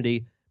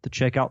opportunity to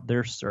check out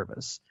their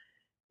service.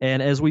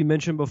 And as we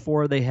mentioned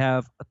before, they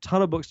have a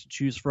ton of books to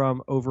choose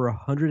from, over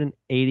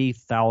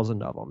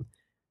 180,000 of them.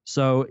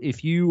 So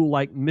if you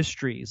like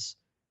mysteries,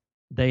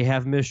 they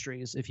have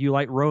mysteries. If you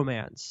like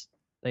romance,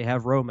 they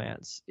have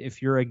romance.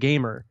 If you're a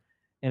gamer,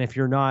 and if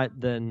you're not,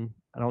 then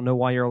I don't know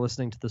why you're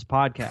listening to this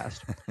podcast.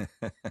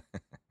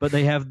 But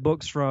they have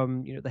books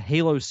from the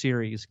Halo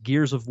series,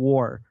 Gears of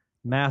War,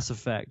 Mass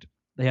Effect.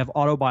 They have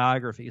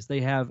autobiographies.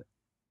 They have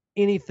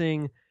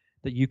anything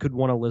that you could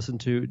want to listen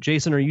to.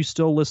 Jason, are you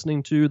still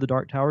listening to the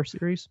Dark Tower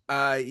series?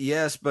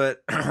 Yes,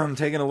 but I'm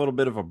taking a little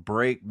bit of a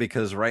break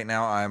because right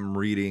now I'm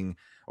reading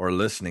or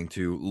listening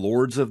to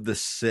Lords of the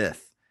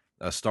Sith,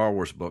 a Star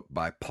Wars book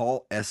by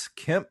Paul S.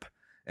 Kemp,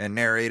 and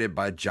narrated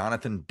by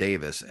Jonathan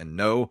Davis. And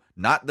no,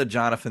 not the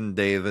Jonathan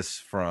Davis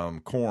from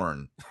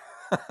Korn.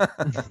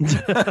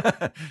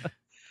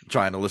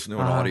 Trying to listen to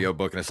an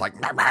audiobook and it's like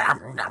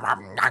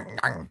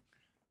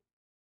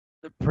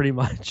pretty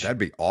much. That'd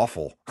be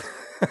awful.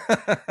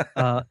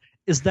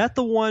 Is that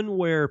the one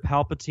where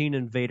Palpatine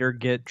and Vader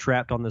get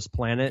trapped on this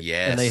planet?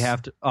 Yes. And they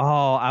have to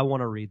I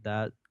want to read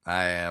that.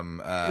 I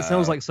am. It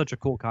sounds like such a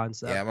cool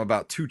concept. Yeah, I'm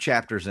about 2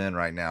 chapters in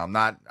right now.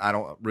 I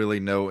don't really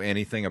know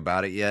anything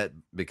about it yet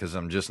because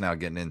I'm just now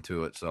getting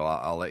into it. So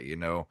I'll let you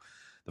know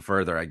the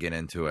further I get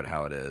into it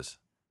how it is.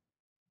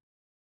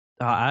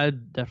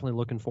 I'm definitely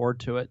looking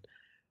forward to it.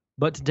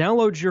 But to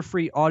download your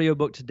free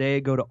audiobook today,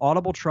 go to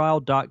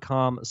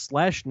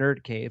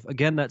audibletrial.com/nerdcave.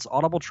 Again, that's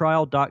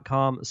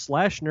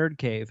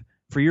audibletrial.com/nerdcave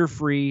for your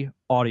free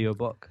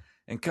audiobook.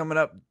 And coming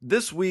up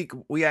this week,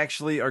 we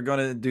actually are going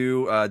to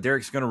do,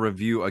 Derek's going to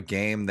review a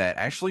game that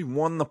actually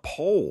won the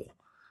poll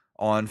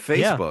on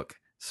Facebook. Yeah.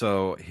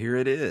 So here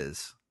it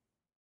is.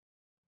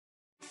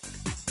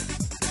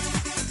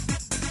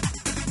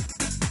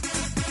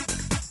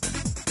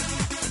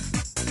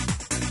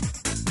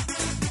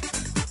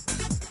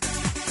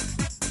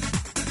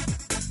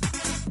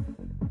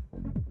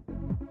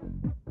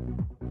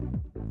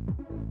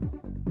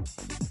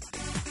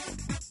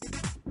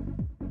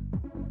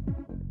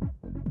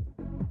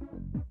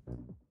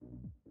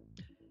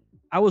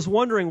 I was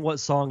wondering what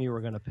song you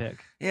were going to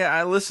pick. Yeah,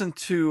 I listened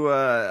to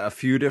a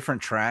few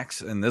different tracks,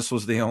 and this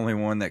was the only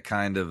one that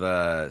kind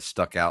of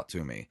stuck out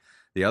to me.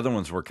 The other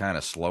ones were kind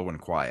of slow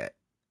and quiet.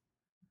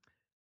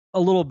 A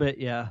little bit,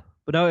 yeah.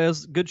 But no, it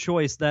was a good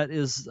choice. That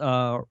is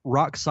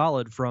Rock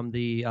Solid from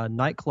the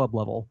nightclub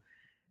level.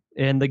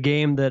 And the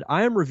game that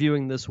I am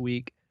reviewing this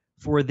week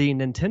for the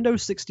Nintendo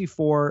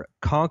 64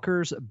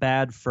 Conker's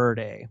Bad Fur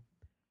Day.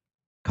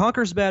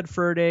 Conker's Bad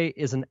Fur Day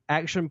is an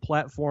action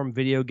platform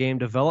video game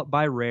developed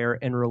by Rare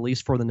and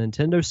released for the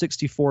Nintendo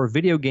 64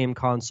 video game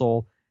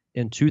console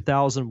in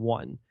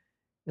 2001.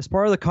 As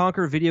part of the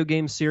Conker video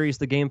game series,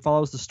 the game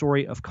follows the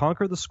story of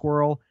Conker the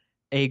Squirrel,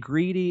 a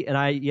greedy, and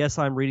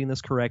I'm reading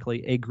this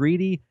correctly, a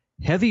greedy,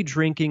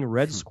 heavy-drinking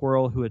red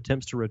squirrel who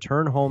attempts to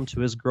return home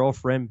to his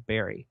girlfriend,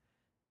 Barry.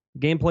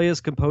 Gameplay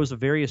is composed of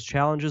various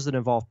challenges that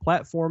involve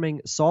platforming,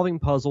 solving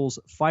puzzles,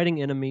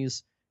 fighting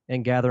enemies,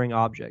 and gathering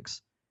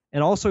objects.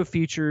 And also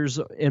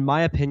features, in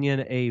my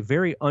opinion, a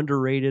very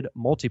underrated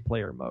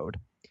multiplayer mode.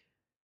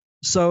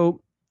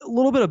 So, a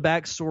little bit of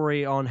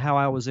backstory on how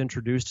I was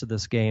introduced to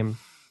this game.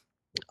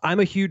 I'm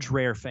a huge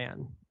Rare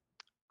fan.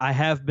 I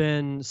have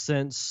been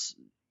since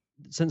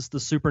the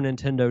Super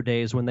Nintendo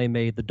days when they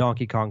made the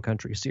Donkey Kong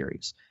Country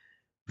series.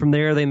 From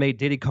there, they made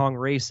Diddy Kong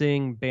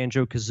Racing,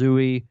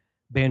 Banjo-Kazooie,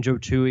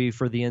 Banjo-Tooie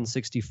for the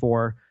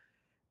N64.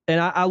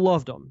 And I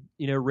loved them.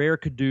 You know, Rare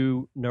could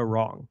do no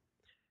wrong.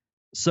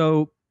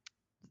 So,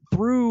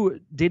 through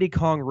Diddy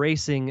Kong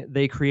Racing,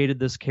 they created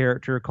this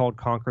character called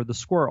Conker the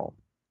Squirrel.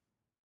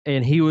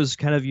 And he was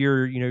kind of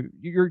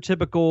your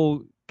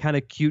typical kind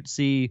of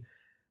cutesy,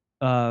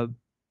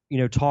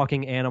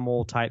 talking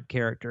animal type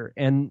character.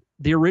 And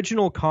the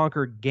original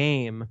Conker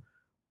game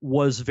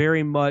was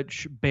very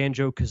much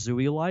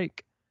Banjo-Kazooie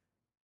like,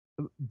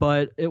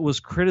 but it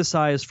was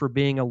criticized for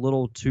being a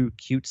little too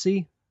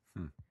cutesy.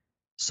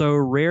 So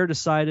Rare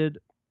decided,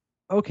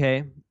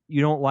 okay,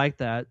 you don't like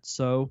that,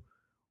 so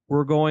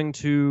we're going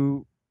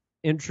to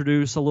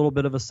introduce a little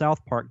bit of a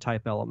South Park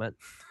type element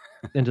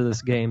into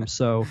this game.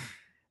 So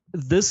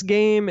this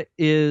game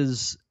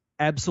is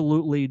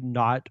absolutely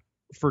not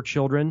for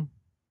children.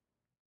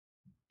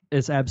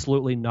 It's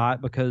absolutely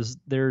not, because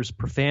there's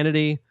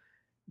profanity,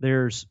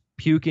 there's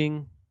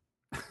puking,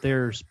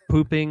 there's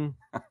pooping,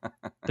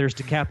 there's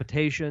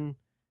decapitation,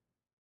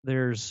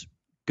 there's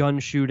gun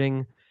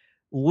shooting,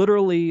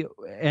 literally,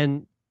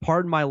 and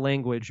pardon my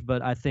language,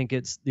 but I think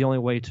it's the only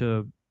way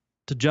to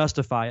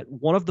justify it.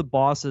 One of the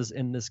bosses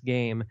in this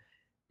game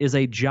is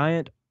a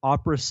giant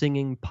opera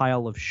singing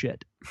pile of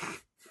shit.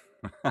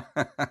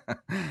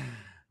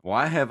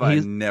 Why have I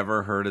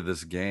never heard of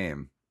this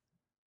game?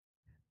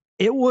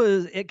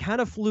 It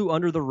kind of flew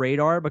under the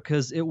radar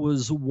because it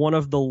was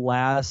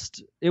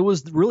it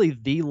was really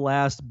the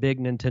last big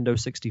Nintendo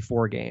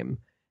 64 game.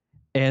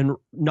 And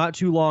not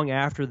too long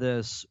after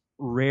this,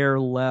 Rare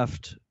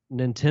left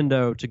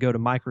Nintendo to go to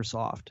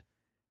Microsoft.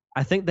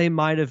 I think they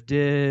might have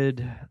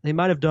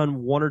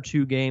done one or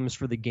two games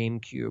for the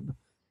GameCube,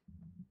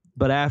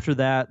 but after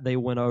that they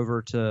went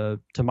over to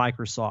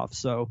Microsoft.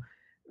 So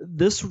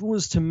this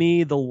was, to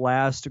me, the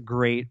last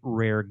great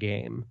Rare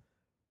game,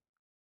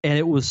 and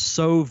it was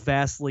so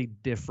vastly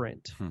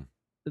different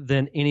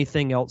than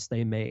anything else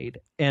they made.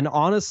 And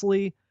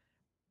honestly,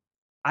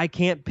 I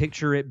can't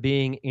picture it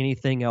being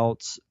anything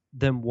else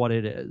than what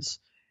it is.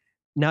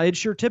 Now,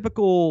 it's your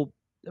typical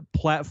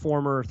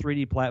platformer,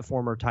 3D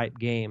platformer type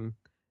game.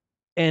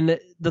 And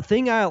the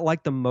thing I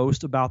like the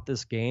most about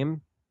this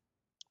game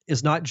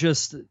is not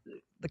just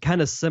the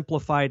kind of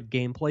simplified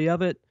gameplay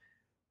of it,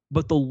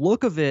 but the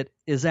look of it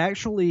is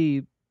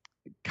actually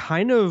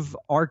kind of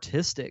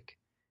artistic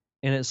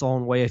in its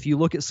own way. If you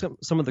look at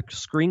some of the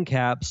screen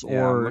caps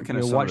or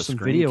watch some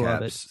video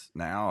of it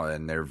now,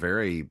 and they're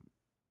very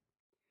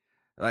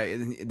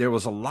there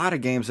was a lot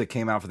of games that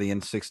came out for the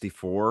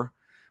N64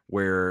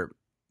 where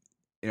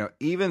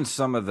even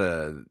some of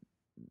the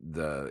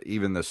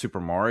Super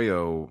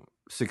Mario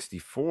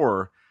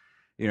 64,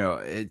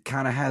 it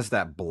kind of has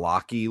that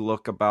blocky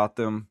look about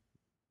them,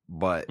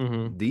 but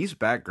these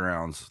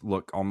backgrounds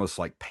look almost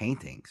like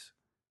paintings.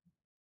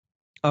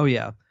 Oh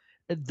yeah,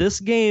 this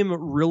game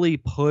really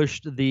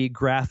pushed the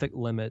graphic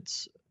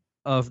limits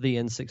of the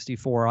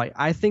N64.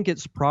 I think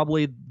it's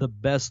probably the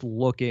best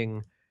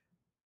looking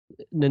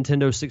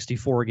Nintendo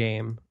 64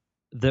 game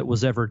that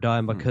was ever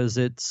done, because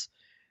it's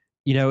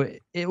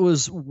it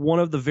was one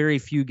of the very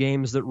few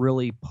games that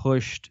really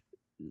pushed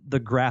the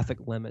graphic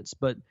limits.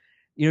 But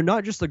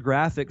not just the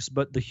graphics,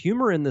 but the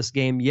humor in this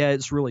game. Yeah,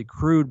 it's really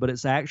crude, but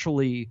it's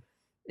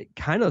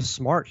kind of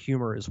smart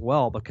humor as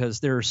well, because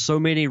there are so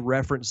many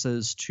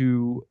references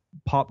to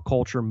pop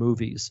culture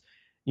movies.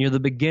 The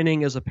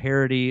beginning is a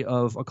parody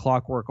of A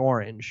Clockwork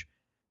Orange.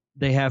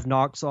 They have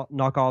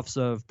knockoffs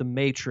of The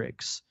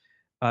Matrix,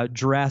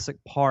 Jurassic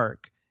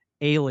Park,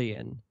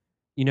 Alien.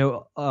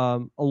 A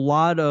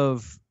lot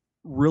of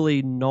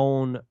really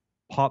known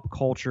pop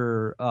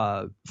culture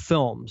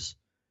films.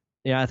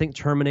 Yeah, I think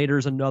Terminator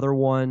is another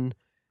one.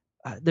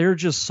 There are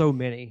just so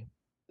many,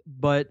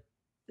 but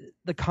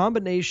the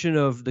combination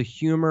of the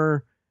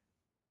humor,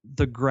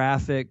 the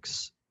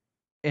graphics,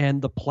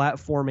 and the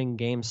platforming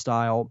game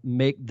style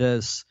make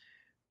this,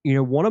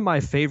 one of my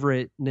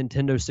favorite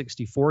Nintendo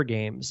 64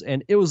 games.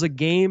 And it was a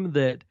game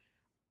that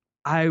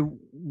I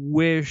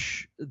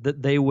wish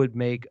that they would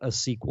make a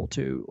sequel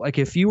to. Like,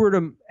 if you were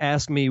to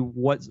ask me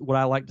what would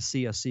I like to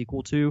see a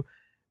sequel to,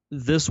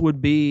 this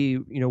would be,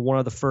 one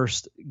of the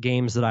first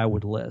games that I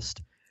would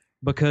list,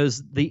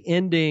 because the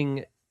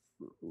ending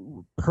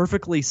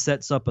perfectly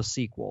sets up a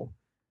sequel,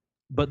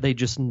 but they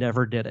just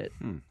never did it.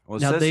 Well,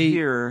 it Now says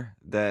here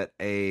that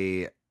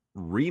a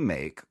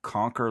remake,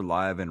 Conker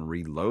Live and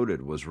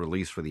Reloaded, was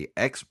released for the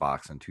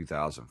Xbox in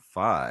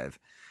 2005,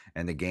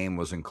 and the game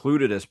was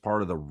included as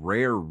part of the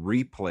Rare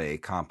Replay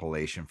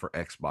compilation for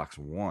Xbox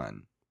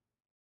One.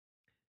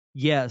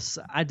 Yes,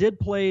 I did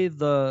play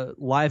the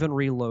Live and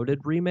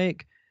Reloaded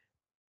remake.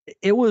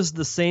 It was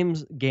the same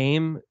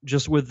game,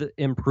 just with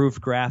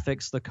improved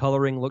graphics. The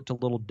coloring looked a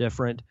little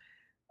different.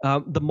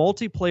 The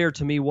multiplayer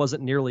to me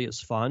wasn't nearly as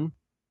fun.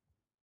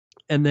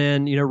 And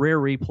then, Rare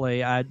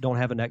Replay, I don't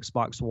have an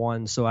Xbox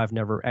One, so I've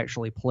never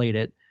actually played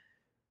it.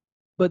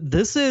 But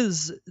this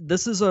is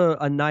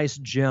a nice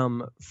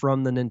gem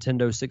from the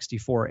Nintendo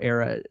 64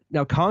 era.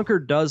 Now,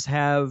 Conker does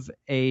have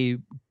a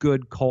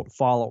good cult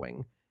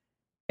following,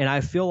 and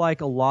I feel like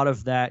a lot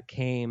of that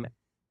came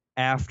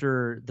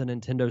after the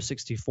Nintendo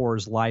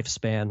 64's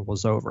lifespan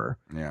was over.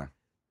 Yeah.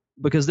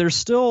 Because there's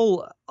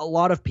still a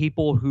lot of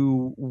people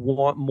who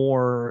want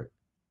more.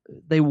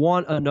 They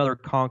want another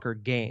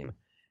Conker game.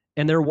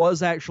 And there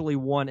was actually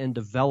one in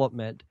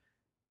development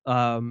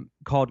called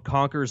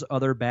Conker's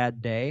Other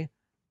Bad Day.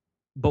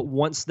 But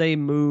once they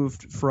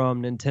moved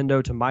from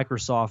Nintendo to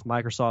Microsoft,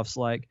 Microsoft's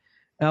like,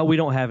 we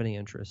don't have any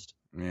interest.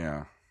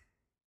 Yeah.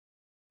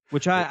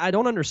 Which I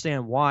don't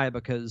understand why,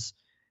 because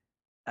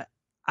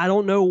I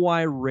don't know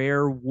why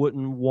Rare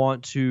wouldn't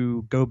want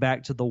to go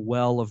back to the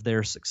well of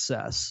their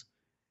success.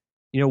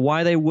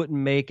 Why they wouldn't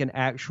make an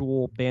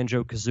actual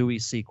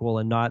Banjo-Kazooie sequel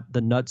and not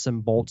the nuts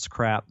and bolts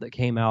crap that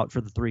came out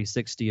for the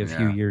 360 a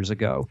few years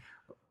ago.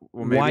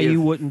 Well, why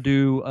you wouldn't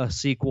do a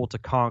sequel to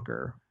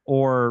Conker,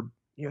 or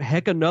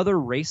heck, another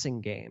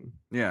racing game.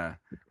 Yeah.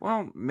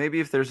 Well, maybe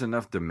if there's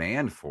enough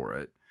demand for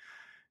it,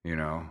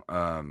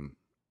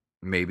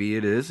 maybe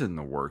it is in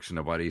the works.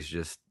 Nobody's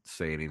just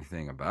saying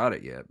anything about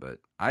it yet. But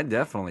I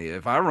definitely,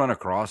 if I run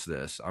across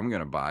this, I'm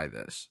going to buy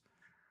this,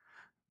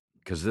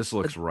 because this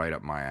looks right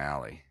up my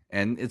alley.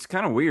 And it's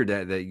kind of weird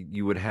that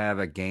you would have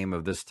a game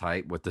of this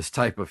type with this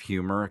type of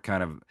humor,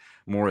 kind of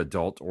more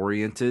adult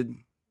oriented,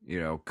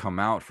 come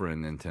out for a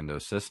Nintendo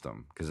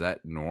system, because that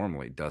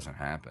normally doesn't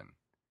happen.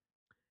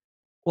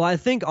 Well, I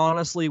think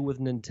honestly with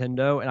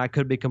Nintendo, and I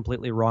could be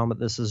completely wrong, but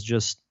this is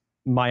just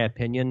my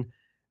opinion,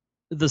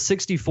 the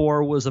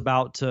 64 was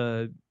about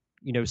to,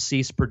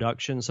 cease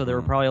production. So they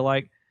were probably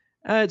like,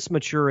 it's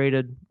mature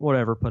rated,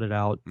 whatever, put it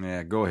out.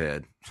 Yeah, go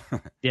ahead.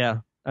 Yeah.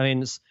 I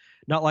mean, it's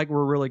not like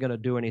we're really going to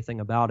do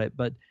anything about it,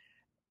 but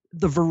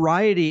the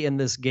variety in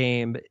this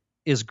game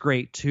is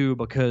great too,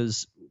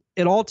 because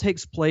it all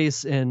takes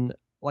place in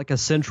like a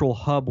central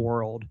hub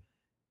world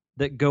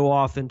that go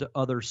off into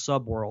other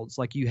subworlds.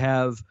 Like you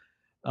have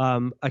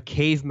a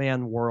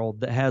caveman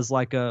world that has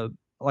like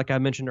I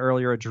mentioned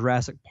earlier, a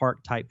Jurassic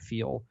Park type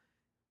feel.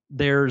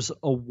 There's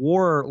a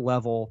war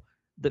level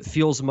that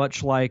feels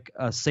much like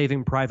a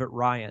Saving Private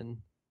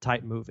Ryan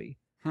type movie.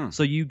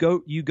 So you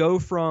go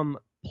from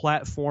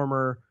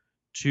platformer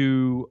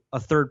to a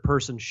third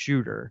person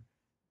shooter,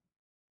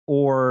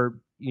 or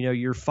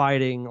you're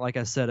fighting, like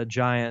I said, a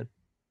giant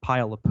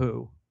pile of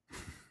poo.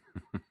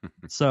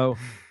 So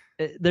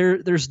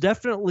there's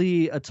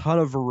definitely a ton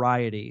of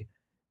variety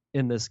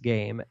in this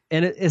game,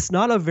 and it's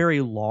not a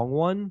very long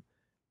one,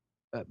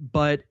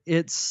 but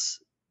it's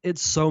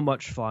so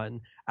much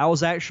fun. I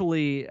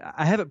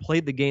haven't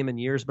played the game in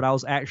years, but I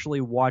was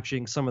actually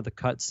watching some of the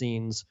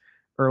cutscenes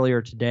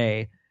earlier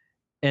today,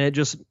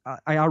 and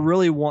I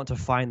really want to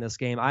find this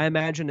game. I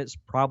imagine it's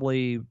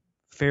probably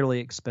fairly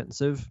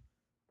expensive,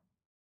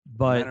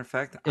 but matter of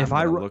fact, if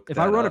I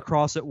run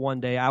across it one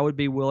day, I would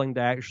be willing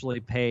to actually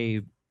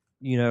pay,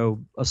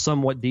 a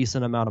somewhat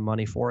decent amount of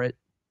money for it.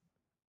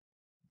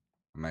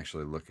 I'm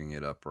actually looking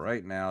it up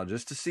right now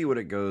just to see what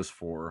it goes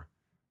for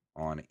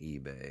on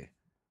eBay.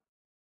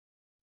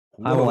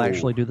 I will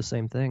actually do the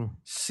same thing.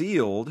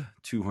 Sealed,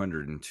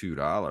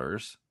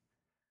 $202.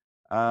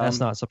 That's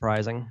not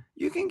surprising.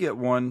 You can get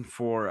one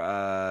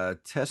for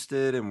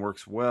tested and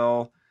works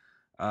well.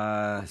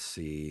 Let's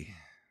see.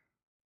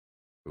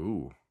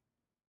 Ooh.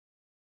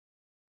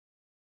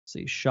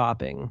 See,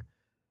 shopping.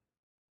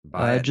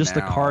 Buy it Just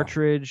the now.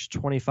 cartridge,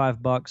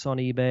 $25 on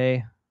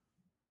eBay.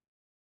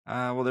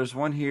 Well, there's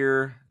one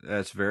here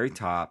that's very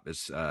top.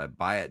 It's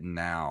buy it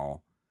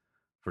now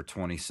for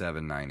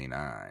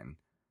 $27.99.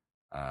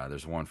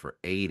 There's one for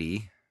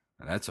 $80,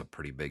 and that's a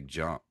pretty big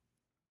jump.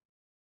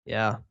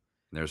 Yeah.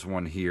 There's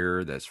one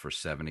here that's for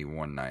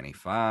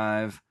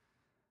 $71.95.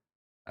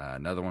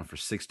 Another one for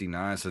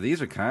 $69. So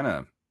these are kind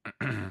of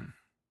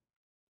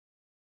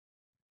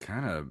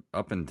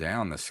up and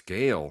down the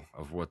scale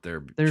of what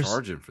they're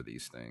charging for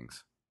these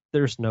things.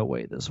 There's no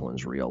way this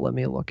one's real. Let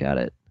me look at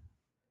it.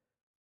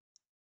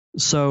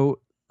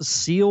 So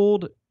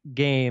sealed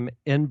game,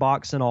 in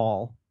box and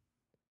all,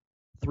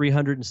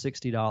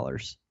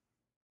 $360.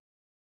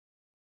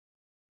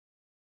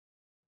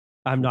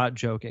 I'm not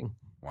joking.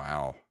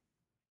 Wow.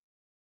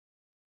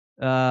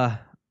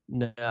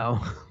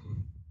 No.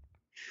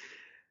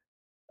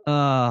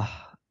 I'm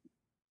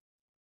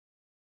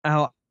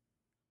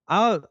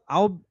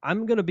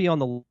gonna be on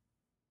the.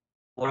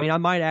 I mean, I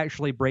might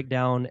actually break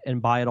down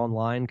and buy it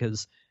online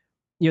because,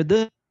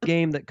 this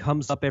game that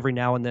comes up every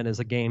now and then is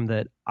a game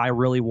that I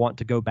really want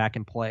to go back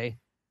and play,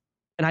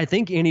 and I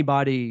think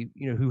anybody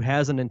who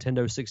has a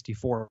Nintendo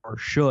 64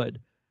 should.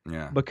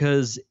 Yeah.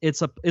 Because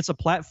it's a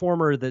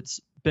platformer that's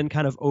been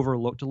kind of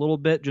overlooked a little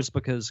bit just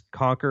because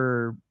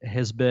Conker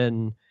has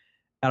been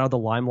out of the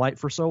limelight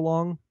for so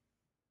long.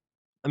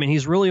 I mean,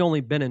 he's really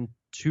only been in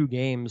 2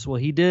 games. Well,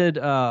 he did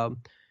what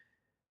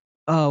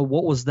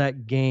was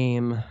that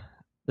game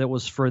that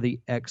was for the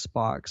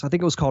Xbox? I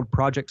think it was called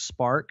Project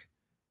Spark.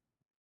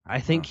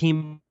 I think he's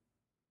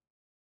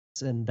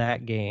in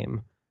that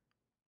game.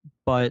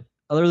 But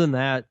other than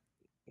that,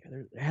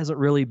 there hasn't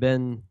really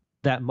been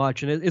that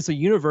much. And it's a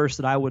universe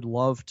that I would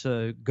love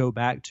to go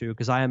back to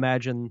because I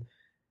imagine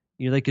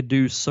they could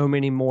do so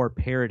many more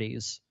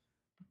parodies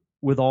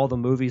with all the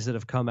movies that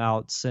have come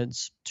out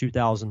since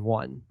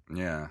 2001.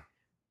 Yeah.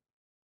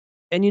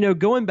 And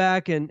going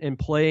back and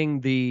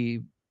playing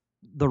the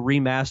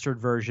remastered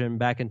version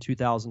back in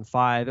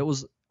 2005, it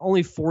was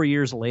only 4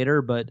 years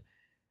later, but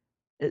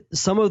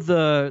some of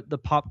the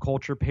pop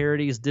culture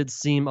parodies did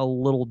seem a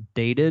little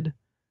dated,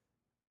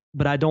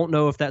 but I don't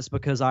know if that's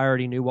because I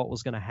already knew what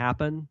was going to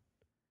happen.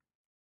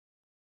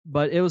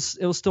 But it was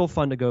still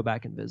fun to go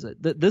back and visit.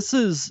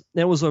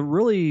 It was a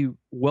really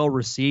well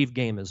received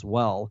game as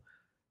well.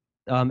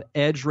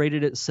 Edge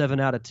rated it 7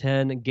 out of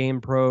 10,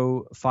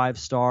 GamePro 5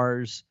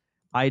 stars,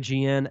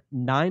 IGN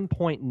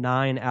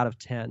 9.9 out of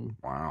 10.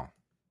 Wow.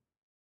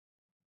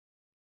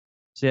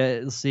 So yeah,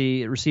 let's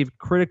see. It received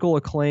critical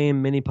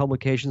acclaim. Many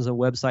publications and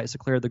websites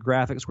declared the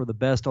graphics were the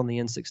best on the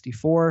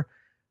N64.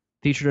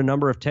 Featured a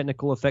number of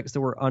technical effects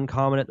that were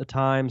uncommon at the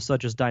time,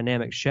 such as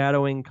dynamic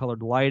shadowing,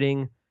 colored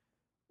lighting,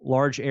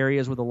 large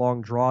areas with a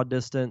long draw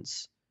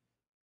distance.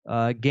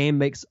 Game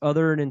makes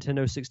other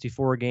Nintendo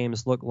 64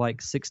 games look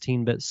like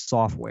 16-bit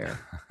software.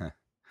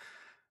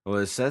 Well,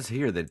 it says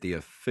here that the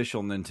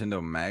official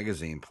Nintendo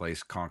magazine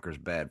placed Conker's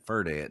Bad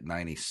Fur Day at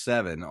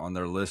 97 on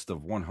their list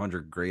of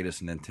 100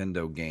 greatest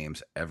Nintendo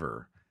games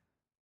ever.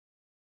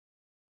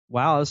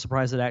 Wow, I was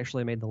surprised it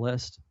actually made the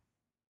list.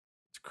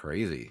 It's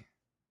crazy.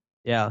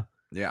 Yeah.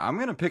 Yeah, I'm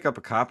going to pick up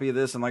a copy of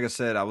this. And like I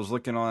said, I was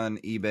looking on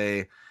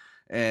eBay,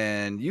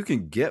 and you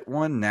can get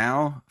one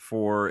now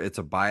it's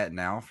a buy it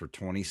now for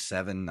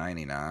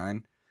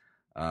 $27.99.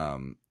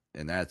 And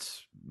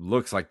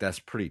looks like that's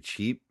pretty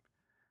cheap.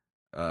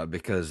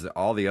 Because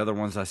all the other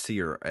ones I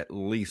see are at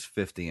least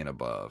 50 and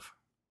above.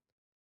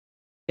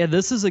 Yeah,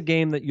 this is a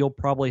game that you'll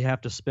probably have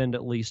to spend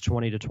at least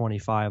 20 to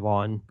 25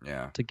 on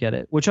to get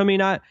it. Which, I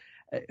mean,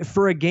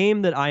 for a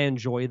game that I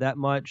enjoy that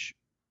much,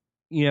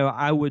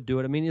 I would do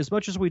it. I mean, as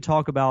much as we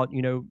talk about,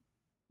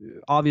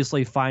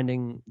 obviously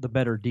finding the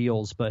better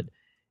deals, but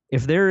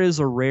if there is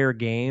a rare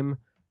game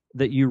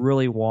that you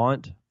really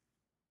want,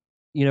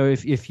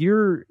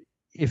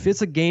 if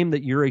it's a game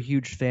that you're a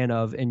huge fan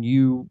of and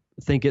you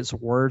think it's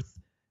worth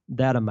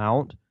that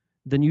amount,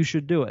 then you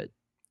should do it.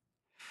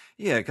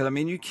 Yeah, because I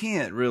mean, you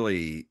can't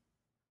really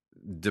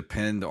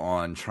depend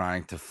on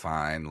trying to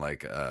find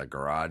like a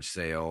garage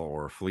sale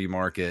or a flea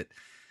market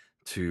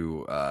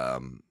to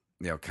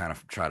kind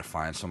of try to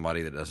find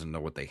somebody that doesn't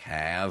know what they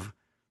have.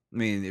 I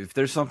mean, if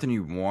there's something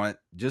you want,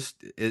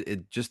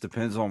 it just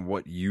depends on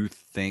what you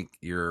think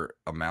your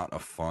amount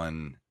of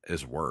fun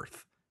is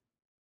worth.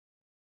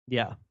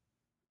 Yeah.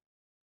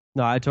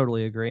 No, I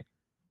totally agree.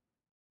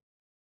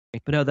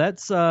 But no,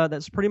 that's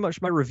pretty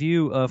much my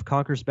review of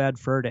Conker's Bad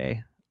Fur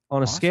Day.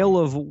 On a scale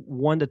of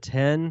 1 to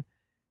 10,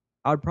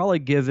 I'd probably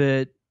give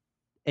it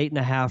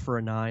 8.5 or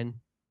a 9.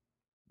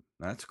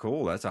 That's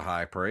cool. That's a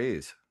high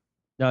praise.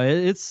 No,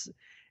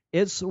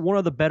 it's one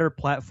of the better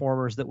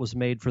platformers that was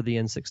made for the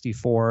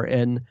N64,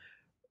 and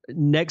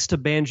next to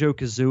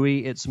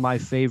Banjo-Kazooie, it's my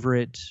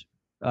favorite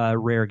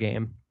Rare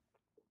game.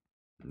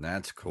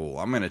 That's cool.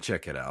 I'm gonna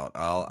check it out.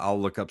 I'll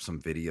look up some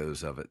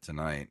videos of it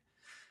tonight.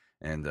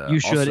 And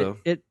you should. Also,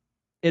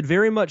 it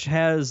very much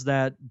has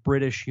that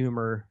British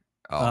humor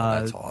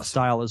that's awesome.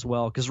 Style as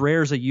well, because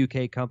Rare's a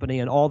UK company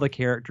and all the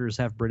characters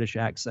have British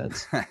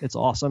accents. It's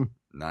awesome.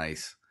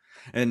 Nice.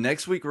 And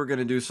next week we're going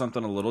to do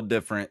something a little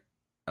different.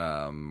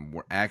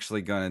 We're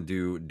actually going to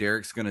do,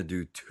 Derek's going to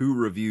do 2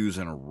 reviews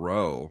in a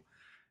row,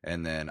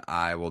 and then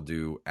I will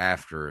do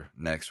after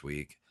next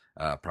week,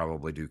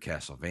 probably do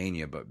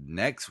Castlevania. But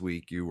next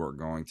week, you are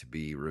going to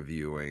be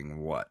reviewing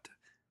what?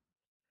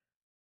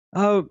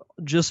 Oh,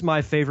 just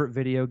my favorite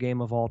video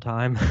game of all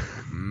time.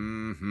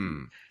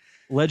 Mm-hmm.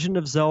 Legend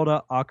of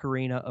Zelda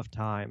Ocarina of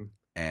Time.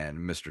 And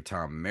Mr.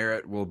 Tom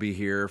Merritt will be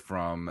here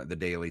from the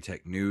Daily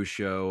Tech News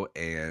Show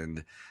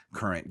and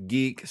Current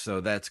Geek.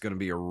 So that's going to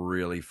be a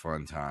really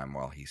fun time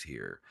while he's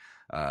here.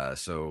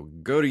 So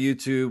go to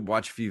YouTube,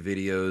 watch a few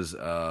videos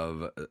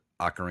of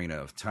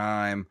Ocarina of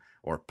Time,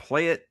 or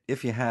play it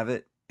if you have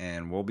it,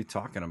 and we'll be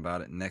talking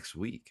about it next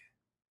week.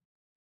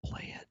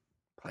 Play it.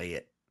 Play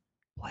it.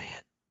 Play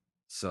it.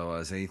 So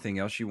is there anything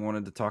else you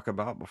wanted to talk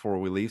about before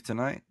we leave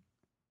tonight?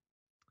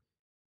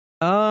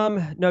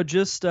 No,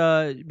 just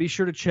be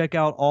sure to check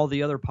out all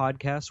the other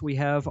podcasts we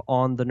have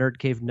on the Nerd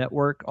Cave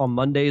Network. On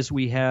Mondays,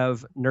 we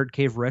have Nerd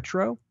Cave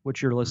Retro,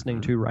 which you're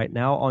listening to right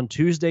now. On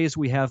Tuesdays,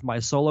 we have my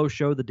solo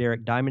show, The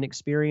Derek Diamond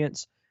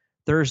Experience.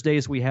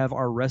 Thursdays, we have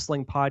our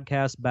wrestling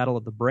podcast, Battle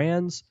of the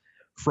Brands.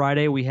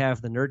 Friday, we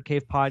have the Nerd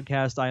Cave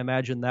podcast. I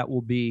imagine that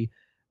will be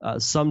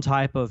some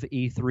type of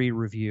E3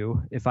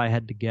 review, if I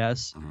had to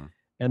guess. Mm-hmm.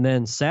 And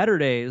then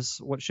Saturdays,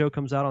 what show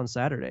comes out on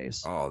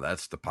Saturdays? Oh,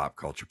 that's the Pop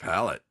Culture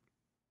Palette.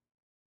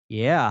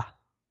 Yeah.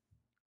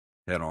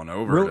 Head on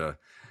over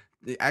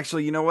to,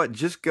 actually, you know what?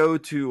 Just go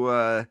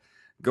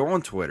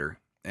on Twitter,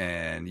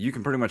 and you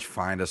can pretty much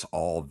find us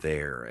all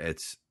there.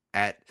 It's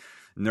at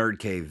Nerd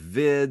Cave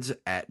Vids,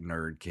 at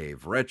Nerd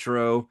Cave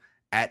Retro,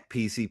 at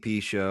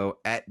PCP Show,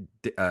 at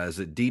is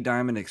it D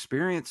Diamond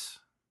Experience?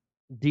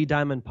 D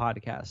Diamond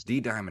Podcast. D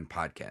Diamond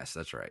Podcast.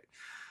 That's right.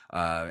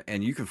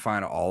 And you can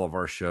find all of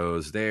our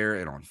shows there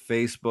and on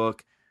Facebook.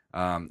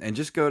 And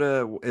just go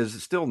to, is it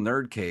still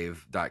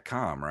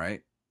nerdcave.com,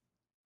 right?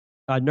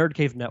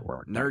 Nerdcave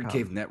Network.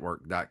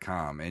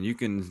 Nerdcavenetwork.com, and you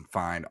can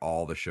find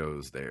all the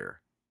shows there.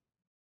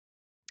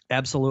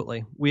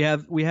 Absolutely. We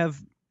have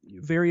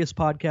various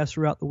podcasts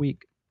throughout the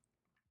week.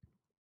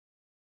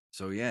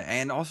 So yeah,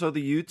 and also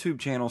the YouTube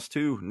channels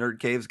too. Nerd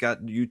Cave's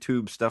got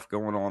YouTube stuff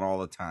going on all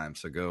the time,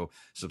 so go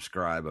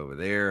subscribe over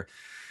there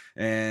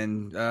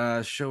and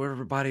show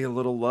everybody a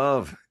little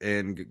love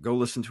and go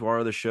listen to our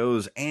other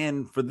shows.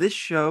 And for this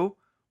show,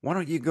 why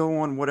don't you go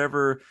on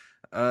whatever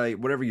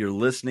you're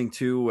listening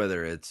to,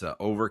 whether it's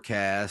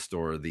Overcast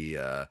or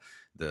the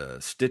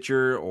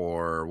Stitcher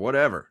or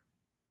whatever.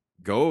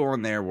 Go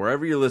on there,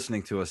 wherever you're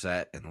listening to us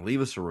at, and leave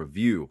us a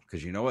review,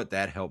 because you know what?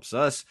 That helps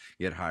us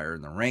get higher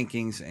in the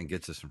rankings and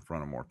gets us in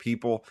front of more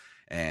people.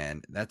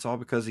 And that's all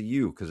because of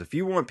you. Because if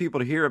you want people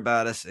to hear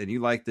about us and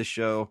you like this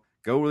show,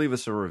 go leave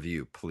us a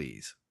review,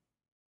 please.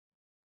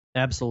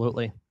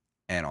 Absolutely.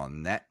 And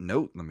on that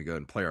note, let me go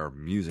ahead and play our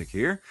music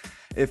here.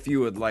 If you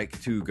would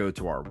like to go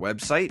to our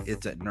website,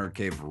 it's at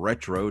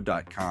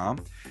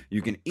nerdcaveretro.com.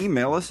 You can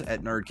email us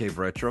at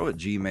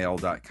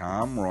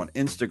nerdcaveretro@gmail.com. We're on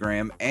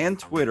Instagram and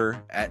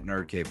Twitter at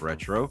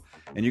nerdcaveretro.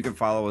 And you can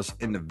follow us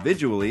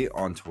individually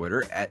on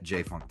Twitter at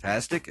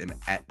jfantastic and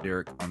at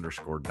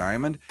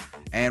Derek_Diamond.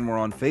 And we're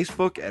on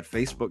Facebook at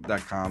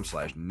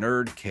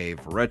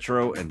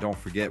facebook.com/nerdcaveretro. And don't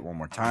forget, one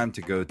more time,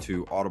 to go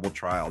to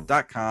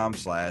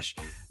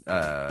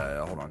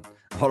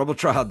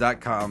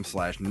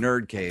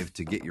audibletrial.com/nerdcave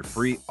to get your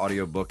free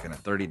audiobook and a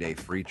 30-day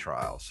free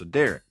trial. So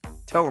Derek,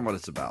 tell them what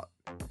it's about.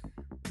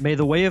 May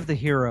the way of the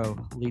hero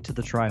lead to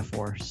the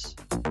Triforce.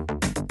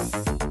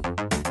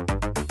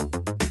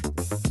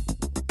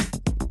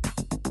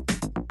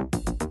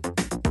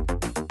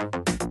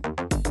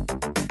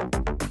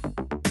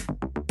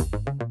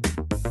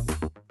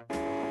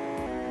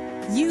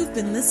 You've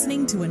been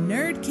listening to a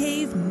Nerd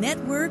Cave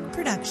Network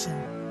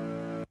production.